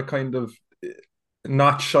think I'm gonna kind of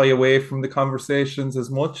not shy away from the conversations as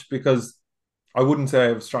much because I wouldn't say I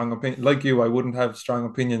have strong opinion like you. I wouldn't have strong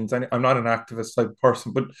opinions. I'm not an activist type of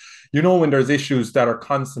person, but when there's issues that are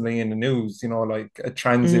constantly in the news, like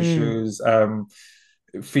trans Mm. issues,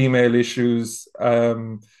 female issues,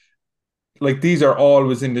 like these are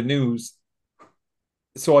always in the news.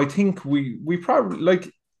 So I think we probably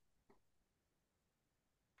like,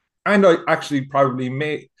 and I actually probably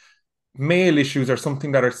may male issues are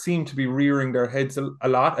something that are seem to be rearing their heads a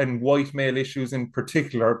lot, and white male issues in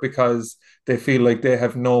particular, because they feel like they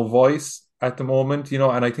have no voice at the moment,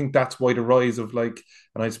 and I think that's why the rise of like,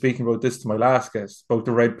 and I was speaking about this to my last guest about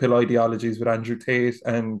the red pill ideologies with Andrew Tate,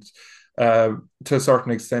 and to a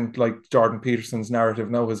certain extent like Jordan Peterson's narrative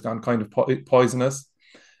now has gone kind of poisonous.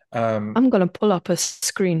 um I'm gonna pull up a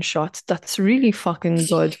screenshot that's really fucking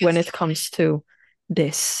good when it comes to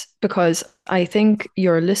this because I think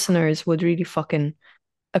your listeners would really fucking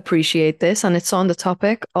appreciate this, and it's on the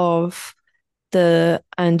topic of the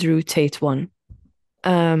Andrew Tate one.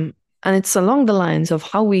 And it's along the lines of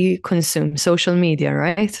how we consume social media,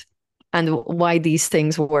 right? And why these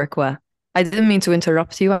things work well. I didn't mean to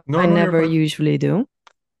interrupt you. no, I no, you're never fine. usually do.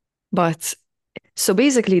 But so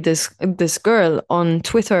basically, this girl on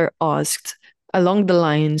Twitter asked along the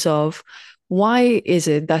lines of, "Why is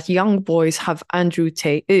it that young boys have Andrew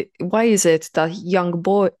Tate? Why is it that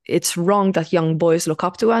it's wrong that young boys look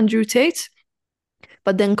up to Andrew Tate,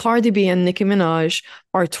 but then Cardi B and Nicki Minaj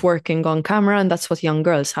are twerking on camera, and that's what young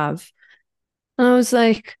girls have?" And I was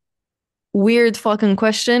like, weird fucking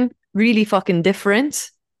question, really fucking different,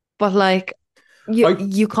 but like, you I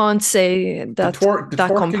you can't say the that twerk the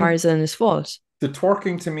that twerking comparison is false. the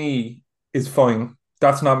twerking to me is fine.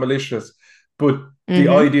 That's not malicious. But the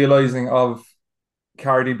Mm-hmm. idealizing of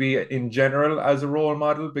Cardi B in general as a role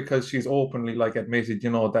model, because she's openly like admitted,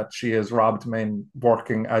 that she has robbed men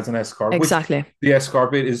working as an escort, which Exactly. the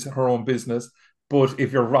escort bit is her own business. But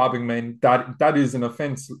if you're robbing men, that is an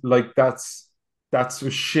offense. Like that's a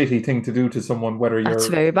shitty thing to do to someone, whether That's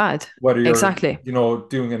you're very bad. whether you're Exactly.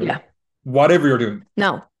 doing it, Yeah. whatever you're doing.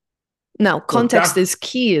 Now, So context is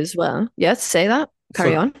key as well. Yes, say that.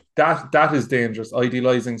 Carry so on. that is dangerous,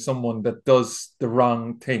 idealizing someone that does the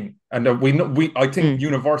wrong thing. And we know, we I think Mm,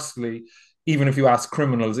 universally, even if you ask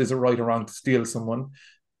criminals, is it right or wrong to steal someone,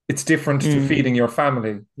 it's different to mm. feeding your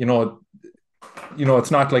family.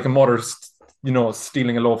 It's not like a mother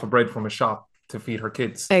stealing a loaf of bread from a shop to feed her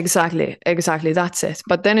kids. Exactly. That's it.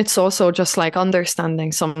 But then it's also just like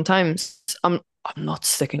understanding sometimes I'm not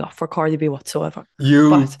sticking up for Cardi B whatsoever. You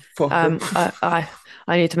But fucker.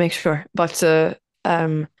 I need to make sure. But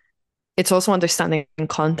um it's also understanding in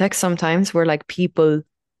context sometimes where like people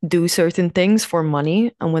do certain things for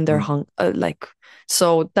money and when they're Mm. like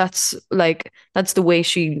so that's the way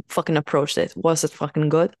she fucking approached it. Was it fucking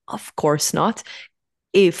good? Of course not.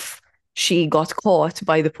 If she got caught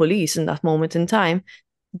by the police in that moment in time,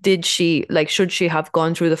 did she like should she have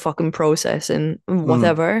gone through the fucking process and Mm.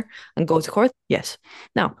 whatever and go to court? Yes.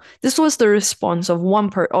 Now, this was the response of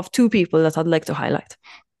of two people that I'd like to highlight.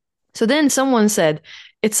 So then someone said,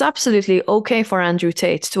 it's absolutely okay for Andrew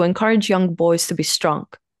Tate to encourage young boys to be strong,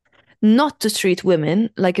 not to treat women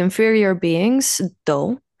like inferior beings,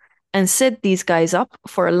 though, and set these guys up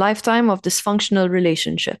for a lifetime of dysfunctional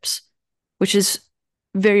relationships, which is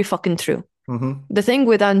very fucking true. Mm-hmm. The thing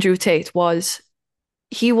with Andrew Tate was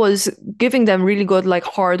he was giving them really good, like,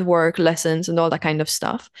 hard work lessons and all that kind of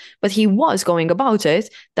stuff. But he was going about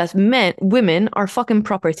it that women are fucking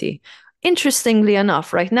property. Interestingly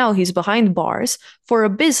enough, right now he's behind bars for a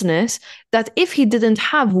business that, if he didn't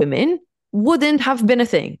have women, wouldn't have been a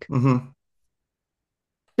thing. Mm-hmm.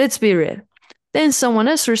 Let's be real. Then someone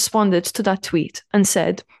else responded to that tweet and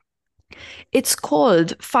said, it's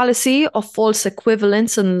called fallacy of false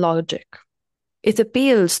equivalence and logic. It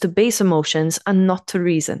appeals to base emotions and not to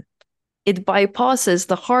reason. It bypasses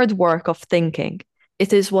the hard work of thinking.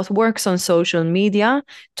 It is what works on social media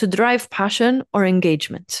to drive passion or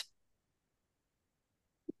engagement.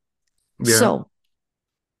 Yeah. So,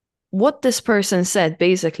 what this person said,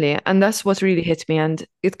 basically, and that's what really hit me, and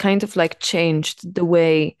it kind of like changed the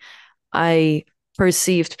way I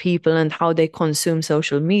perceived people and how they consume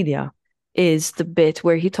social media, is the bit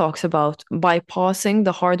where he talks about bypassing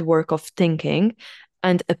the hard work of thinking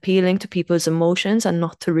and appealing to people's emotions and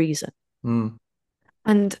not to reason. Mm.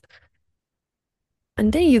 And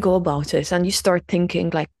then you go about it and you start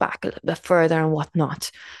thinking like back a little bit further and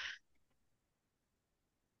whatnot.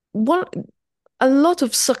 A lot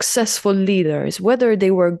of successful leaders, whether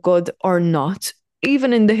they were good or not,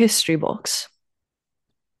 even in the history books,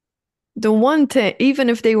 the one thing, even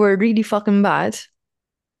if they were really fucking bad,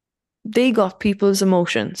 they got people's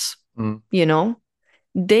emotions. You know,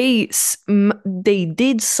 they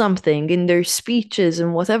did something in their speeches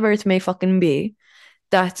and whatever it may fucking be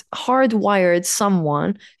that hardwired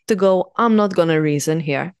someone to go, I'm not gonna reason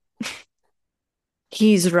here.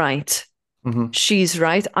 He's right. Mm-hmm. She's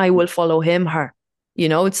right. I will follow him, her. You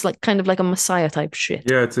know, it's like kind of like a messiah type shit.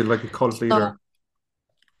 Yeah, it's like a cult leader.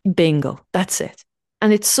 Bingo. That's it.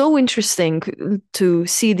 And it's so interesting to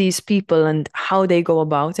see these people and how they go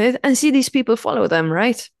about it and see these people follow them,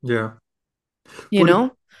 right? Yeah. You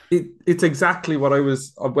know? It's exactly what I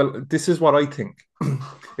was, well, this is what I think.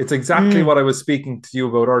 It's exactly what I was speaking to you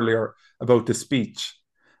about earlier about the speech.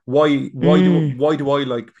 Why do I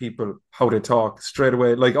like people, how they talk straight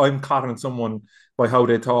away? Like, I'm caught on someone by how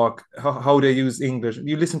they talk, how they use English.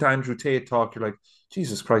 You listen to Andrew Tate talk, you're like,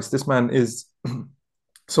 Jesus Christ, this man is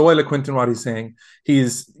so eloquent in what he's saying.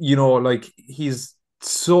 He's, you know, like, his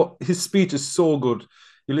speech is so good.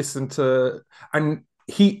 You listen to, and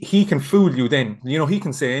he can fool you then. You know, he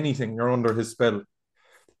can say anything, you're under his spell.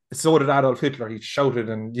 So did Adolf Hitler. He shouted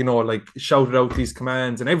and, you know, like, shouted out these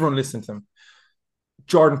commands and everyone listened to him.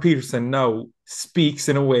 Jordan Peterson now speaks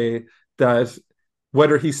in a way that,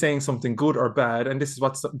 whether he's saying something good or bad, and this is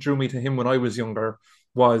what drew me to him when I was younger,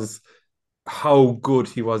 was how good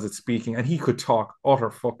he was at speaking. And he could talk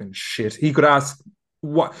utter fucking shit. He could ask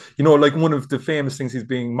what, you know, like, one of the famous things he's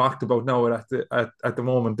being mocked about now at the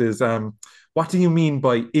moment is, what do you mean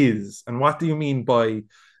by is, and what do you mean by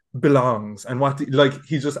belongs, and like,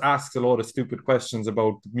 he just asks a lot of stupid questions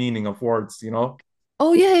about the meaning of words, you know.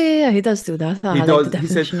 Oh yeah, he does do that. He Like does. the He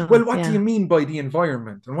says, definition "Well, of, what do you mean by the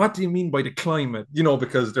environment, and what do you mean by the climate?" You know,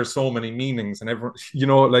 because there's so many meanings, and everyone, you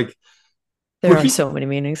know, like, there are so many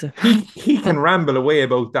meanings. he can ramble away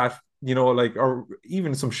about that, you know, like, or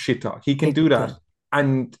even some shit talk. He can do that,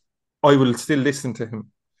 and I will still listen to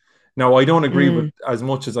him. Now, I don't agree with as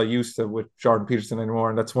much as I used to with Jordan Peterson anymore,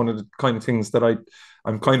 and that's one of the kind of things that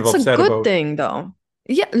I'm kind of upset about. It's a good thing, though.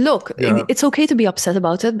 Yeah, look, it's okay to be upset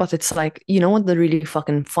about it, but it's like, you know what, the really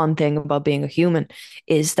fucking fun thing about being a human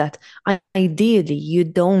is that ideally you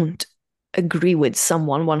don't agree with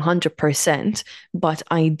someone 100%, but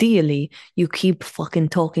ideally you keep fucking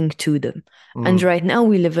talking to them. And right now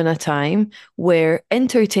we live in a time where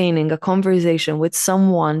entertaining a conversation with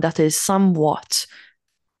someone that is somewhat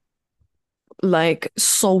like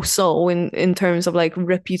so in terms of like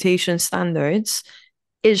reputation standards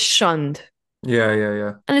is shunned.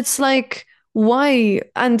 Yeah. And it's like, why?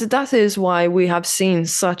 And that is why we have seen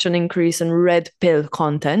such an increase in red pill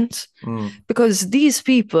content, because these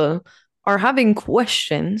people are having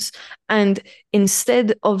questions, and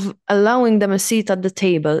instead of allowing them a seat at the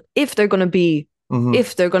table, if they're going to be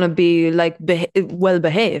like well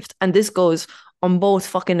behaved, and this goes on both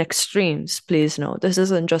fucking extremes, please know, this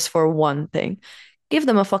isn't just for one thing. Give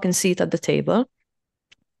them a fucking seat at the table.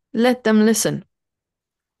 Let them listen.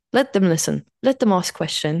 Let them listen. Let them ask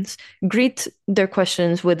questions. Greet their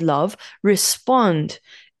questions with love. Respond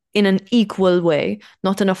in an equal way,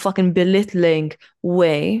 not in a fucking belittling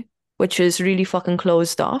way, which is really fucking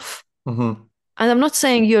closed off. And I'm not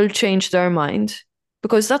saying you'll change their mind,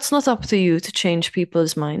 because that's not up to you to change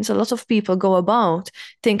people's minds. A lot of people go about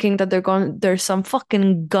thinking that there's some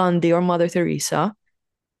fucking Gandhi or Mother Teresa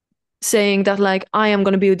saying that, like, I am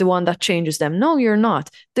going to be the one that changes them. No, you're not.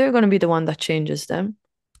 They're going to be the one that changes them.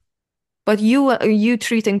 But you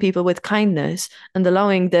treating people with kindness and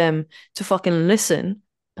allowing them to fucking listen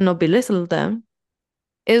and not belittle them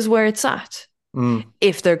is where it's at.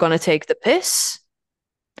 If they're going to take the piss,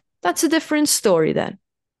 that's a different story then,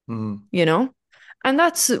 you know? And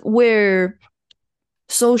that's where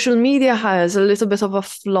social media has a little bit of a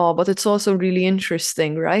flaw, but it's also really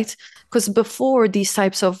interesting, right? Because before these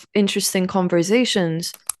types of interesting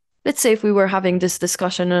conversations, let's say if we were having this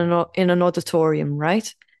discussion in an auditorium,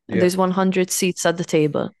 right? And there's 100 seats at the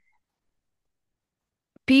table.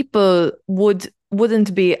 People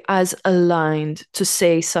wouldn't be as aligned to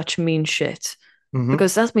say such mean shit,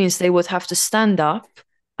 because that means they would have to stand up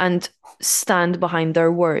and stand behind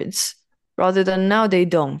their words, rather than now they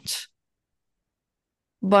don't.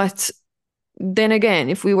 But then again,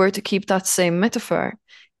 if we were to keep that same metaphor,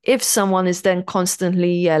 if someone is then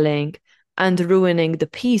constantly yelling and ruining the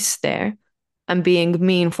peace there and being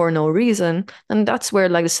mean for no reason, then that's where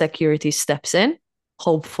like the security steps in,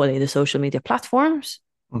 hopefully the social media platforms,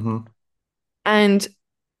 and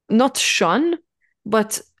not shun,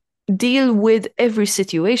 but deal with every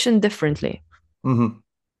situation differently.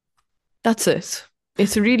 That's it.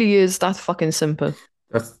 It really is that fucking simple.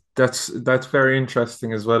 That's very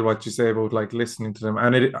interesting as well, what you say about like listening to them,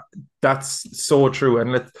 and that's so true.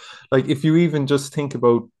 And like if you even just think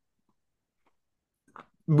about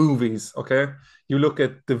movies, okay, you look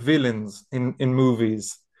at the villains in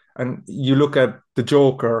movies, and you look at the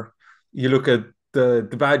Joker, you look at the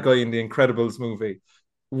bad guy in the Incredibles movie.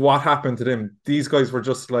 What happened to them? These guys were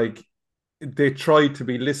just like, they tried to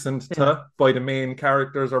be listened to by the main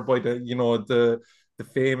characters, or by the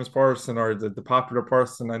famous person, or the popular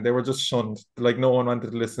person, and they were just shunned. Like no one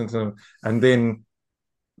wanted to listen to them. And then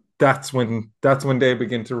that's when they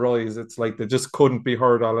begin to rise. It's like they just couldn't be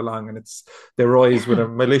heard all along, and they rise with a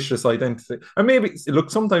malicious identity. And maybe look,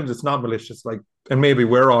 sometimes it's not malicious, like, and maybe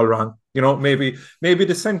we're all wrong. Maybe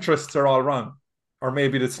the centrists are all wrong, or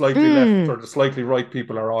maybe the slightly left or the slightly right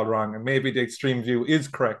people are all wrong, and maybe the extreme view is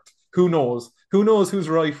correct. Who knows? Who knows who's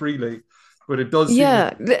right, really? But it does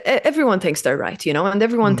everyone thinks they're right, and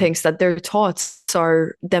everyone thinks that their thoughts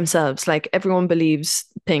are themselves. Like everyone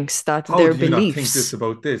thinks that their beliefs. How do you not think this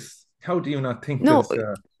about this? How do you not think no,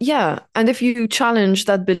 this? Yeah. And if you challenge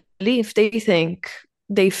that belief,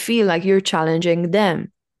 they feel like you're challenging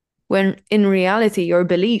them, when in reality your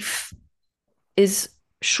belief is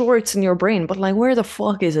sure it's in your brain, but like where the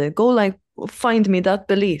fuck is it? Go like find me that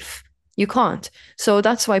belief. You can't. So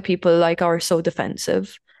that's why people like are so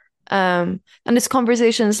defensive. And it's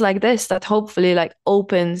conversations like this that hopefully like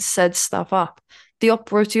set stuff up. The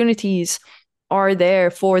opportunities are there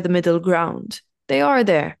for the middle ground. They are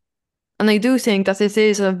there. And I do think that it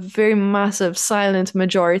is a very massive silent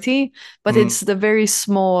majority, but it's the very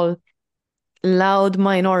small, loud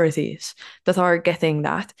minorities that are getting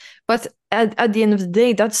that. But at the end of the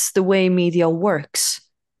day, that's the way media works.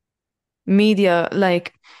 Media,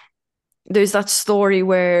 like, there's that story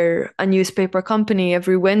where a newspaper company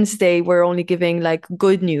every Wednesday were only giving like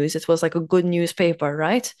good news. It was like a good newspaper,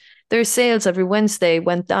 right? Their sales every Wednesday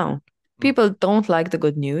went down. People don't like the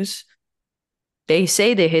good news. They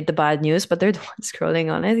say they hate the bad news, but they're the ones scrolling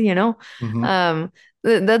on it,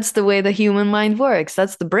 That's the way the human mind works.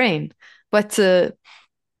 That's the brain. But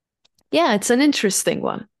yeah, it's an interesting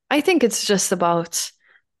one. I think it's just about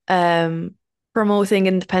promoting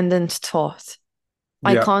independent thought.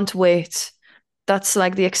 I can't wait. That's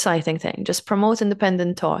like the exciting thing. Just promote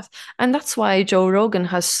independent thought. And that's why Joe Rogan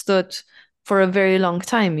has stood for a very long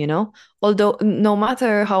time, Although no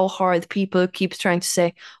matter how hard people keep trying to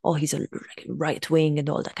say, oh, he's a right wing and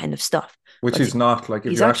all that kind of stuff. Which he's not. Like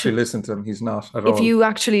if you actually listen to him, he's not at all. If you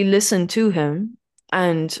actually listen to him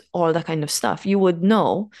and all that kind of stuff, you would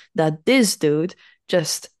know that this dude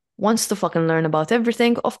just wants to fucking learn about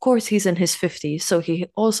everything. Of course, he's in his 50s, so he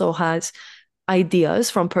also has ideas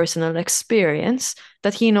from personal experience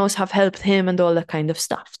that he knows have helped him and all that kind of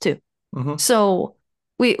stuff too. So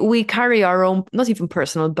we carry our own, not even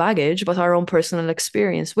personal baggage, but our own personal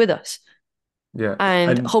experience with us. Yeah.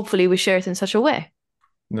 And hopefully we share it in such a way.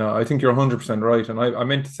 No, I think you're 100% right. And I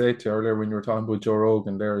meant to say to you earlier when you were talking about Joe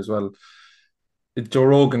Rogan there as well, Joe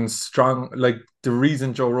Rogan's strong, like the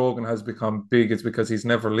reason Joe Rogan has become big is because he's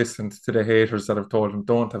never listened to the haters that have told him,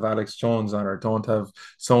 don't have Alex Jones on, or don't have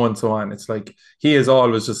so and so on. It's like he has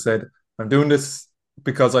always just said, I'm doing this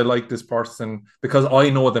because I like this person, because I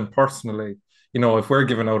know them personally. if we're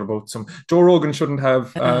giving out about some Joe Rogan shouldn't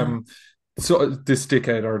have Yeah. so this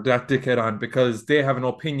dickhead or that dickhead on because they have an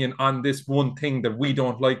opinion on this one thing that we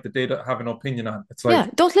don't like that they don't have an opinion on. It's like, Yeah,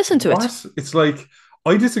 don't listen to it. what? It's like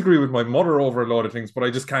I disagree with my mother over a lot of things, but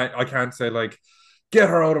I can't say like, get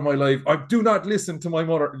her out of my life. I do not listen to my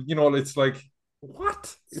mother. It's like,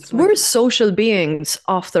 what? We're social beings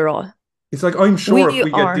after all. It's like, I'm sure if We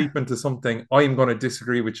we get are. deep into something, I'm going to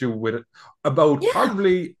disagree with you with it about Yeah.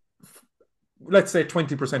 probably, let's say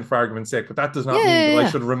 20% for argument's sake, but that does Yeah, not mean yeah, that I yeah.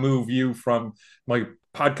 should remove you from my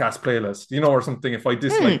podcast playlist, or something if I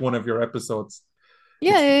dislike Hmm. one of your episodes.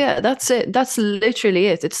 Yeah, It's, yeah, yeah. That's it. That's literally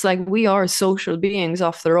it. It's like we are social beings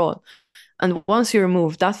after all. And once you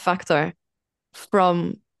remove that factor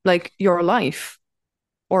from like your life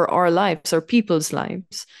or our lives or people's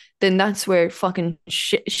lives, then that's where fucking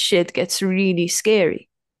shit gets really scary.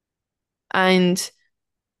 And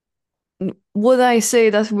would I say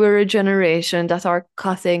that we're a generation that are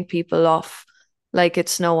cutting people off like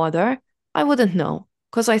it's no other? I wouldn't know,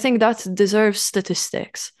 because I think that deserves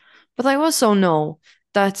statistics. But I also know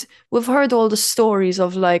that we've heard all the stories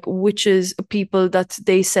of like witches, people that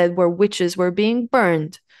they said were witches were being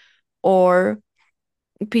burned, or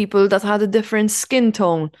people that had a different skin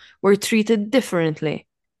tone were treated differently.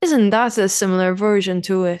 Isn't that a similar version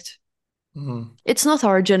to it? mm, It's not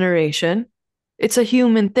our generation, it's a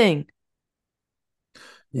human thing.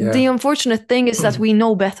 The yeah. unfortunate thing is that we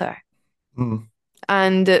know better. Mm,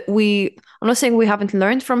 And I'm not saying we haven't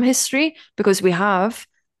learned from history, because we have,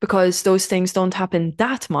 because those things don't happen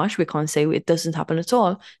that much. We can't say it doesn't happen at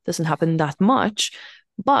all, it doesn't happen that much.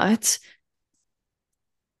 But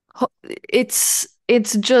it's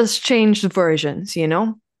just changed versions,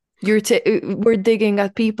 we're digging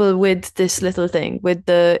at people with this little thing, with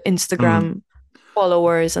the mm. Instagram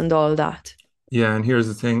followers and all that. Yeah, and here's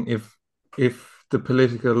the thing: if the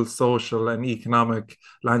political, social, and economic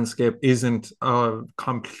landscape isn't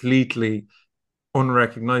completely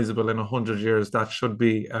unrecognizable in 100 years, that should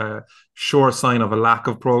be a sure sign of a lack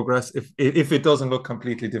of progress. If it doesn't look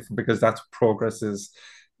completely different, because that's progress is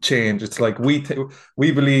change. It's like we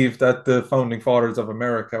believe that the founding fathers of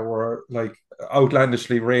America were like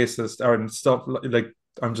outlandishly racist or and stuff like.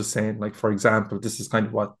 I'm just saying, like, for example, this is kind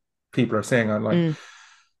of what people are saying online, Mm.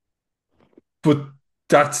 but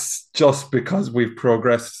that's just because we've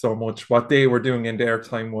progressed so much. What they were doing in their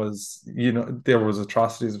time was, there was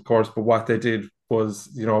atrocities, of course, but what they did was,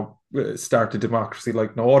 start a democracy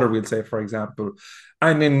like no other, we'll say, for example.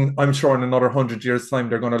 And I'm sure in another 100 years' time,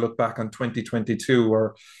 they're going to look back on 2022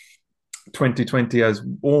 or 2020 as,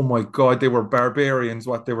 oh my God, they were barbarians,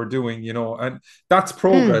 what they were doing, and that's Mm.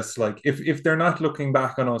 progress. Like, if they're not looking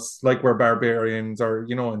back on us like we're barbarians or,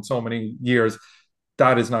 in so many years,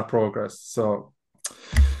 that is not progress. So,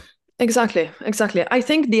 Exactly, exactly. I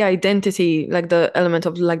think the identity, like the element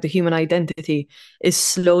of like the human identity, is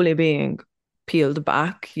slowly being peeled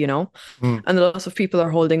back, mm, and a lot of people are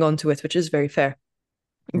holding on to it, which is very fair.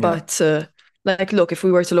 yeah. But like, look, if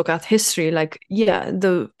we were to look at history, like, yeah,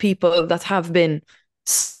 the people that have been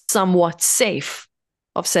somewhat safe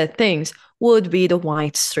of said things would be the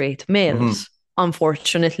white straight Mm-hmm. males.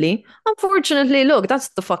 Unfortunately, look, that's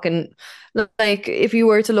the fucking, like, if you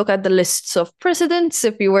were to look at the lists of presidents,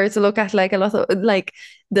 if you were to look at like a lot of like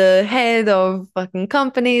the head of fucking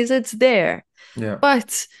companies, it's there. Yeah.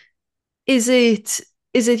 But is it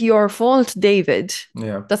is it your fault, David,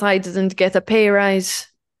 Yeah. that I didn't get a pay rise?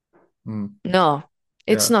 Mm, No,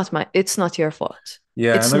 yeah. it's not your fault.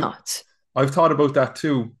 Yeah. It's And not. I've thought about that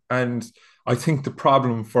too. And I think the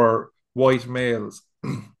problem for white males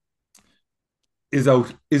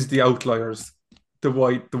is the outliers. The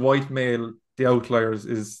white male, the outliers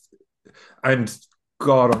is, and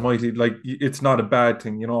God Almighty, like, it's not a bad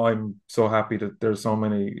thing. I'm so happy that there's so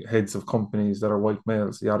many heads of companies that are white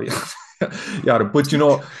males, yada yada, yada. But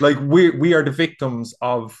like, we are the victims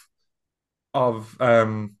of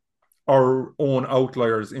our own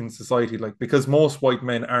outliers in society, like, because most white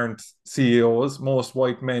men aren't CEOs, most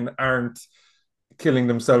white men aren't killing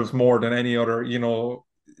themselves more than any other,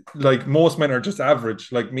 like, most men are just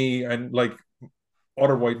average, like me and like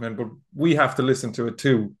other white men, but we have to listen to it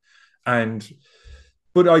too. And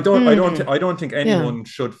but Mm, I don't think yeah, anyone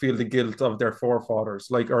should feel the guilt of their forefathers,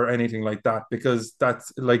 like, or anything like that, because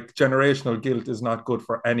that's like, generational guilt is not good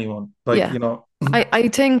for anyone, like, yeah. I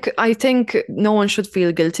think no one should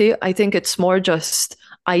feel guilty. I think it's more just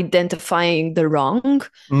identifying the wrong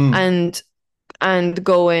mm, and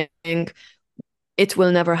going, it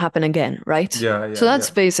will never happen again, right? yeah, So yeah, that's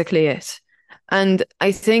yeah. basically it. And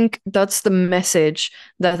I think that's the message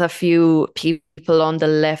that a few people on the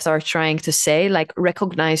left are trying to say, like,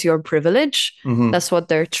 recognize your privilege. Mm-hmm. That's what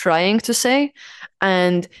they're trying to say.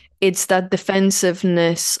 And it's that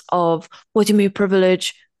defensiveness of, what do you mean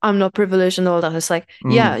privilege? I'm not privileged and all that. It's like,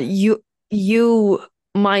 yeah, Mm. you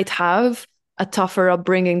might have a tougher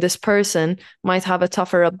upbringing. This person might have a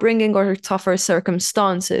tougher upbringing or tougher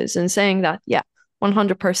circumstances, and saying that, yeah,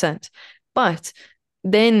 100%. But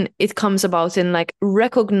then it comes about in like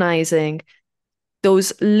recognizing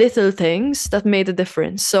those little things that made a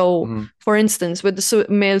difference. So, Mm-hmm. for instance, with the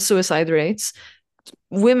male suicide rates,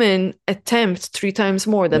 women attempt 3 times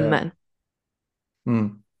more than Yeah. men.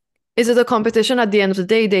 Mm. Is it a competition at the end of the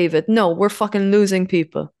day, David? No, we're fucking losing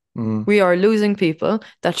people. Mm. We are losing people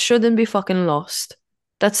that shouldn't be fucking lost.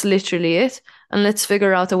 That's literally it. And let's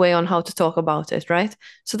figure out a way on how to talk about it, right?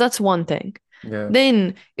 So that's one thing. Yeah.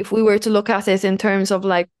 Then, if we were to look at it in terms of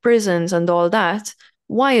like prisons and all that,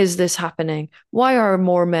 why is this happening? Why are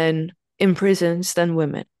more men in prisons than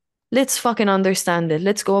women? Let's fucking understand it.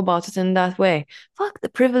 Let's go about it in that way. Fuck the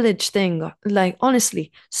privilege thing. Like,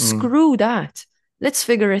 honestly, Mm. screw that. Let's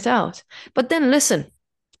figure it out. But then listen,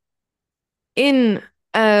 in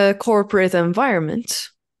a corporate environment,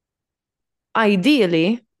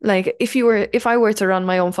 ideally, like if I were to run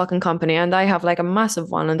my own fucking company and I have like a massive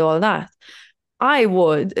one and all that,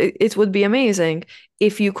 it would be amazing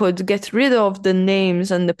if you could get rid of the names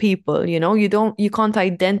and the people, you can't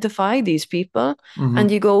identify these people, and Mm-hmm.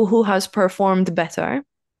 you go, who has performed better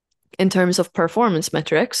in terms of performance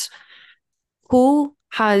metrics, who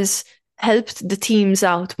has helped the teams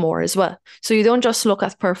out more as well. So you don't just look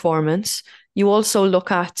at performance, you also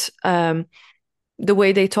look at the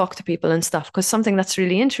way they talk to people and stuff. Because something that's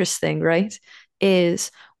really interesting, right,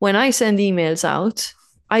 is when I send emails out,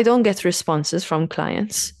 I don't get responses from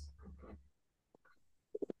clients.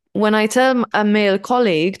 When I tell a male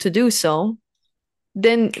colleague to do so,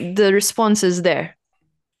 then the response is there.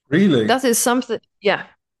 Really? That is something, yeah.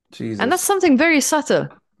 And that's Jesus. something very subtle.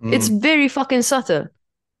 It's Mm. very fucking subtle.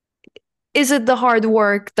 Is it the hard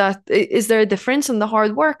work is there a difference in the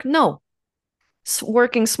hard work? No.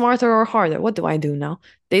 Working smarter or harder. What do I do now?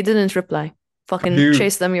 They didn't reply. Have Fucking you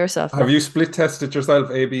chase them yourself have then. you split tested yourself,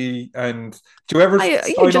 AB? And do you ever You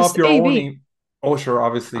sign off just your A own? B. Oh, sure.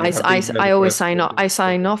 Obviously, you have the email I always address sign for off. I the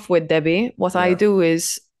sign off with Debbie. What I yeah. do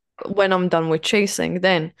is, when I'm done with chasing,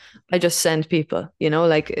 then I just send people,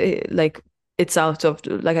 like it's out of,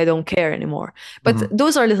 like, I don't care anymore. But Mm-hmm.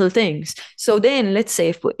 those are little things. So then let's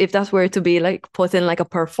say if that were to be like put in like a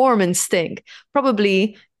performance thing,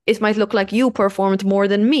 probably it might look like you performed more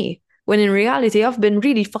than me. When in reality, I've been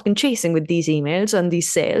really fucking chasing with these emails and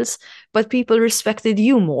these sales, but people respected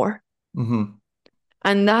you more. Mm-hmm.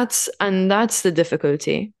 And that's the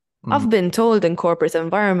difficulty. Mm-hmm. I've been told in corporate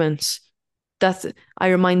environments that I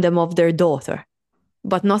remind them of their daughter,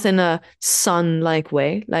 but not in a son-like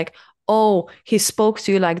way. Like, oh, he spoke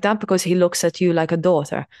to you like that because he looks at you like a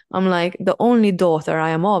daughter. I'm like, the only daughter I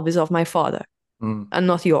am of is of my father Mm. and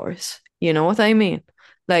not yours. You know what I mean?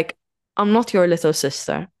 Like, I'm not your little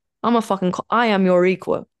sister. I am your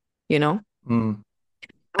equal, you know? Mm.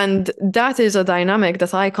 And that is a dynamic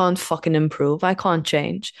that I can't fucking improve. I can't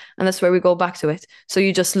change. And that's where we go back to it. So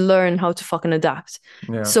you just learn how to fucking adapt.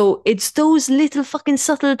 Yeah. So it's those little fucking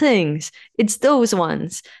subtle things. It's those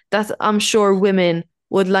ones that I'm sure women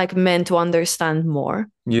would like men to understand more.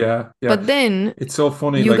 Yeah. Yeah. But then It's so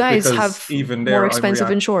funny, you like, guys because have even more there, I'm expensive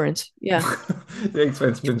react. insurance. Yeah. The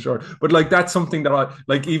expense been short, but like that's something that I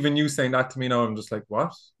like. Even you saying that to me now, I'm just like,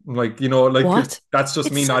 what? Like, like 'cause What? that's just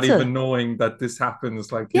It's me not subtle. even knowing that this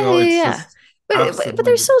happens. Like, Yeah, yeah, it's yeah. just But they're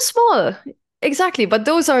absolutely. so small. Exactly. But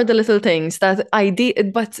those are the little things that I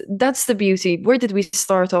did. But that's the beauty. Where did we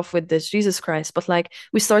start off with this? Jesus Christ. But like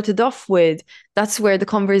we started off with, that's where the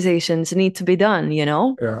conversations need to be done, you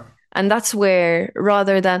know? Yeah. And that's where,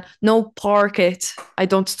 rather than, no, park it, I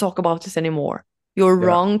don't talk about it anymore. You're Yeah.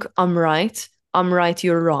 wrong. I'm right. I'm right.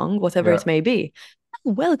 You're wrong. Whatever Yeah. it may be.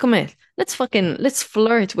 Welcome it. Let's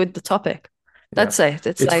flirt with the topic. Yeah. That's it.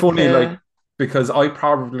 It's It's like, funny, like, because I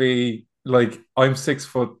probably, like, I'm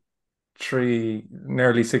 6'3",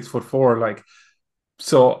 nearly 6'4", like,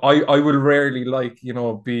 so I will rarely, like,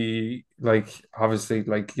 be like, obviously,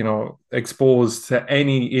 like, exposed to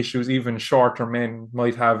any issues even shorter men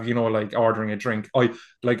might have, like ordering a drink. I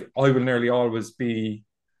will nearly always be,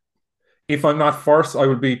 if I'm not first, I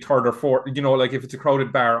will be third or fourth. Like, if it's a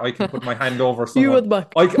crowded bar, I can put my hand over you someone. at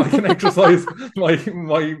back. I can exercise my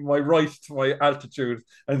right to my altitude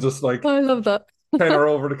and just like I love that. tenor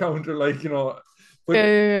over the counter, like, Yeah, but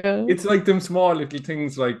yeah, yeah. it's like them small little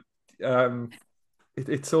things, like, um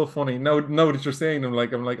it's so funny now that you're saying them.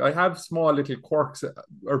 Like I have small little quirks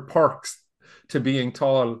or perks to being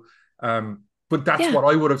tall, but that's Yeah. what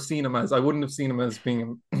I would have seen him as. I wouldn't have seen him as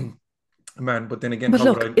being a man. But then again, But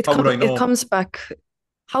look, how would I it know? comes back.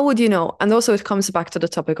 How would you know? And also, it comes back to the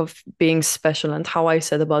topic of being special and how I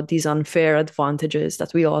said about these unfair advantages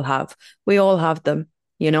that we all have. We all have them,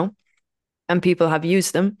 you know, and people have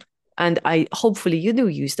used them. And I hopefully you do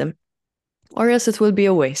use them, or else it will be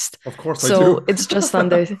a waste. Of course I So do. it's just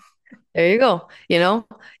under. There you go. You know,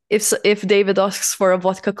 if David asks for a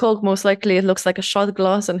vodka coke, most likely it looks like a shot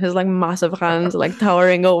glass and his like massive hands like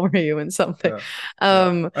towering over you and something. Yeah, yeah.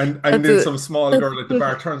 Um, And that's then a, some small that's girl at the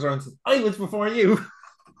bar turns around and says, "I was before you.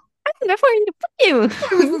 before you. I was That's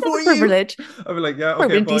before a you." privilege. I'll be like, "Yeah, okay,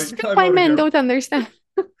 Privilege bye. these I'm stupid out of men here." don't understand.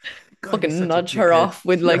 God, he's Fucking such a nudge her dickhead. off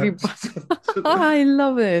with like, Yeah. I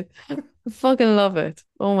love it. I fucking love it.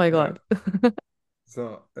 Oh my Yeah. God.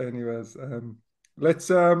 So, anyways, let's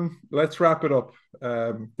wrap it up,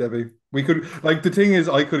 Debbie. We could like the thing is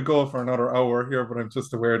I could go for another hour here, but I'm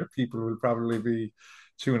just aware that people will probably be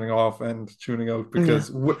tuning off and tuning out Yeah.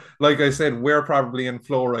 because, like I said, we're probably in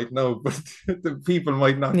flow right now, but the people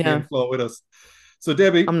might not be in Yeah. flow with us. So,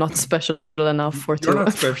 Debbie, I'm not special enough for you're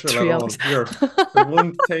not for special at 3 hours. all. You're the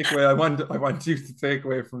one takeaway I want you to take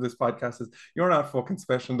away from this podcast is you're not fucking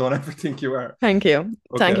special. Don't ever think you are. Thank you.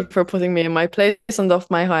 Thank Okay. you for putting me in my place and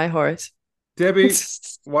off my high horse. Debbie,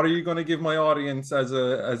 what are you going to give my audience as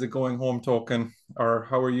a going home token, or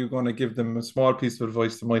how are you going to give them a small piece of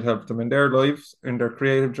advice that might help them in their lives, in their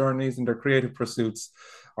creative journeys, in their creative pursuits,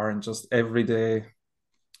 or in just their everyday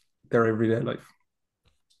life?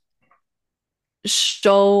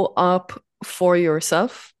 Show up for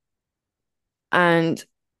yourself and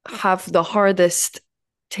have the hardest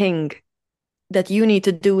thing that you need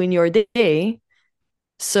to do in your day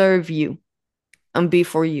serve you and be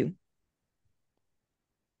for you.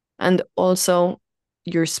 And also,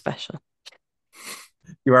 you're special.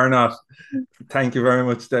 You are not. Thank you very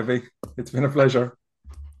much, Debbie. It's been a pleasure.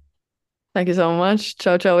 Thank you so much.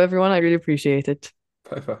 Ciao, ciao, everyone. I really appreciate it.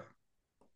 Bye bye.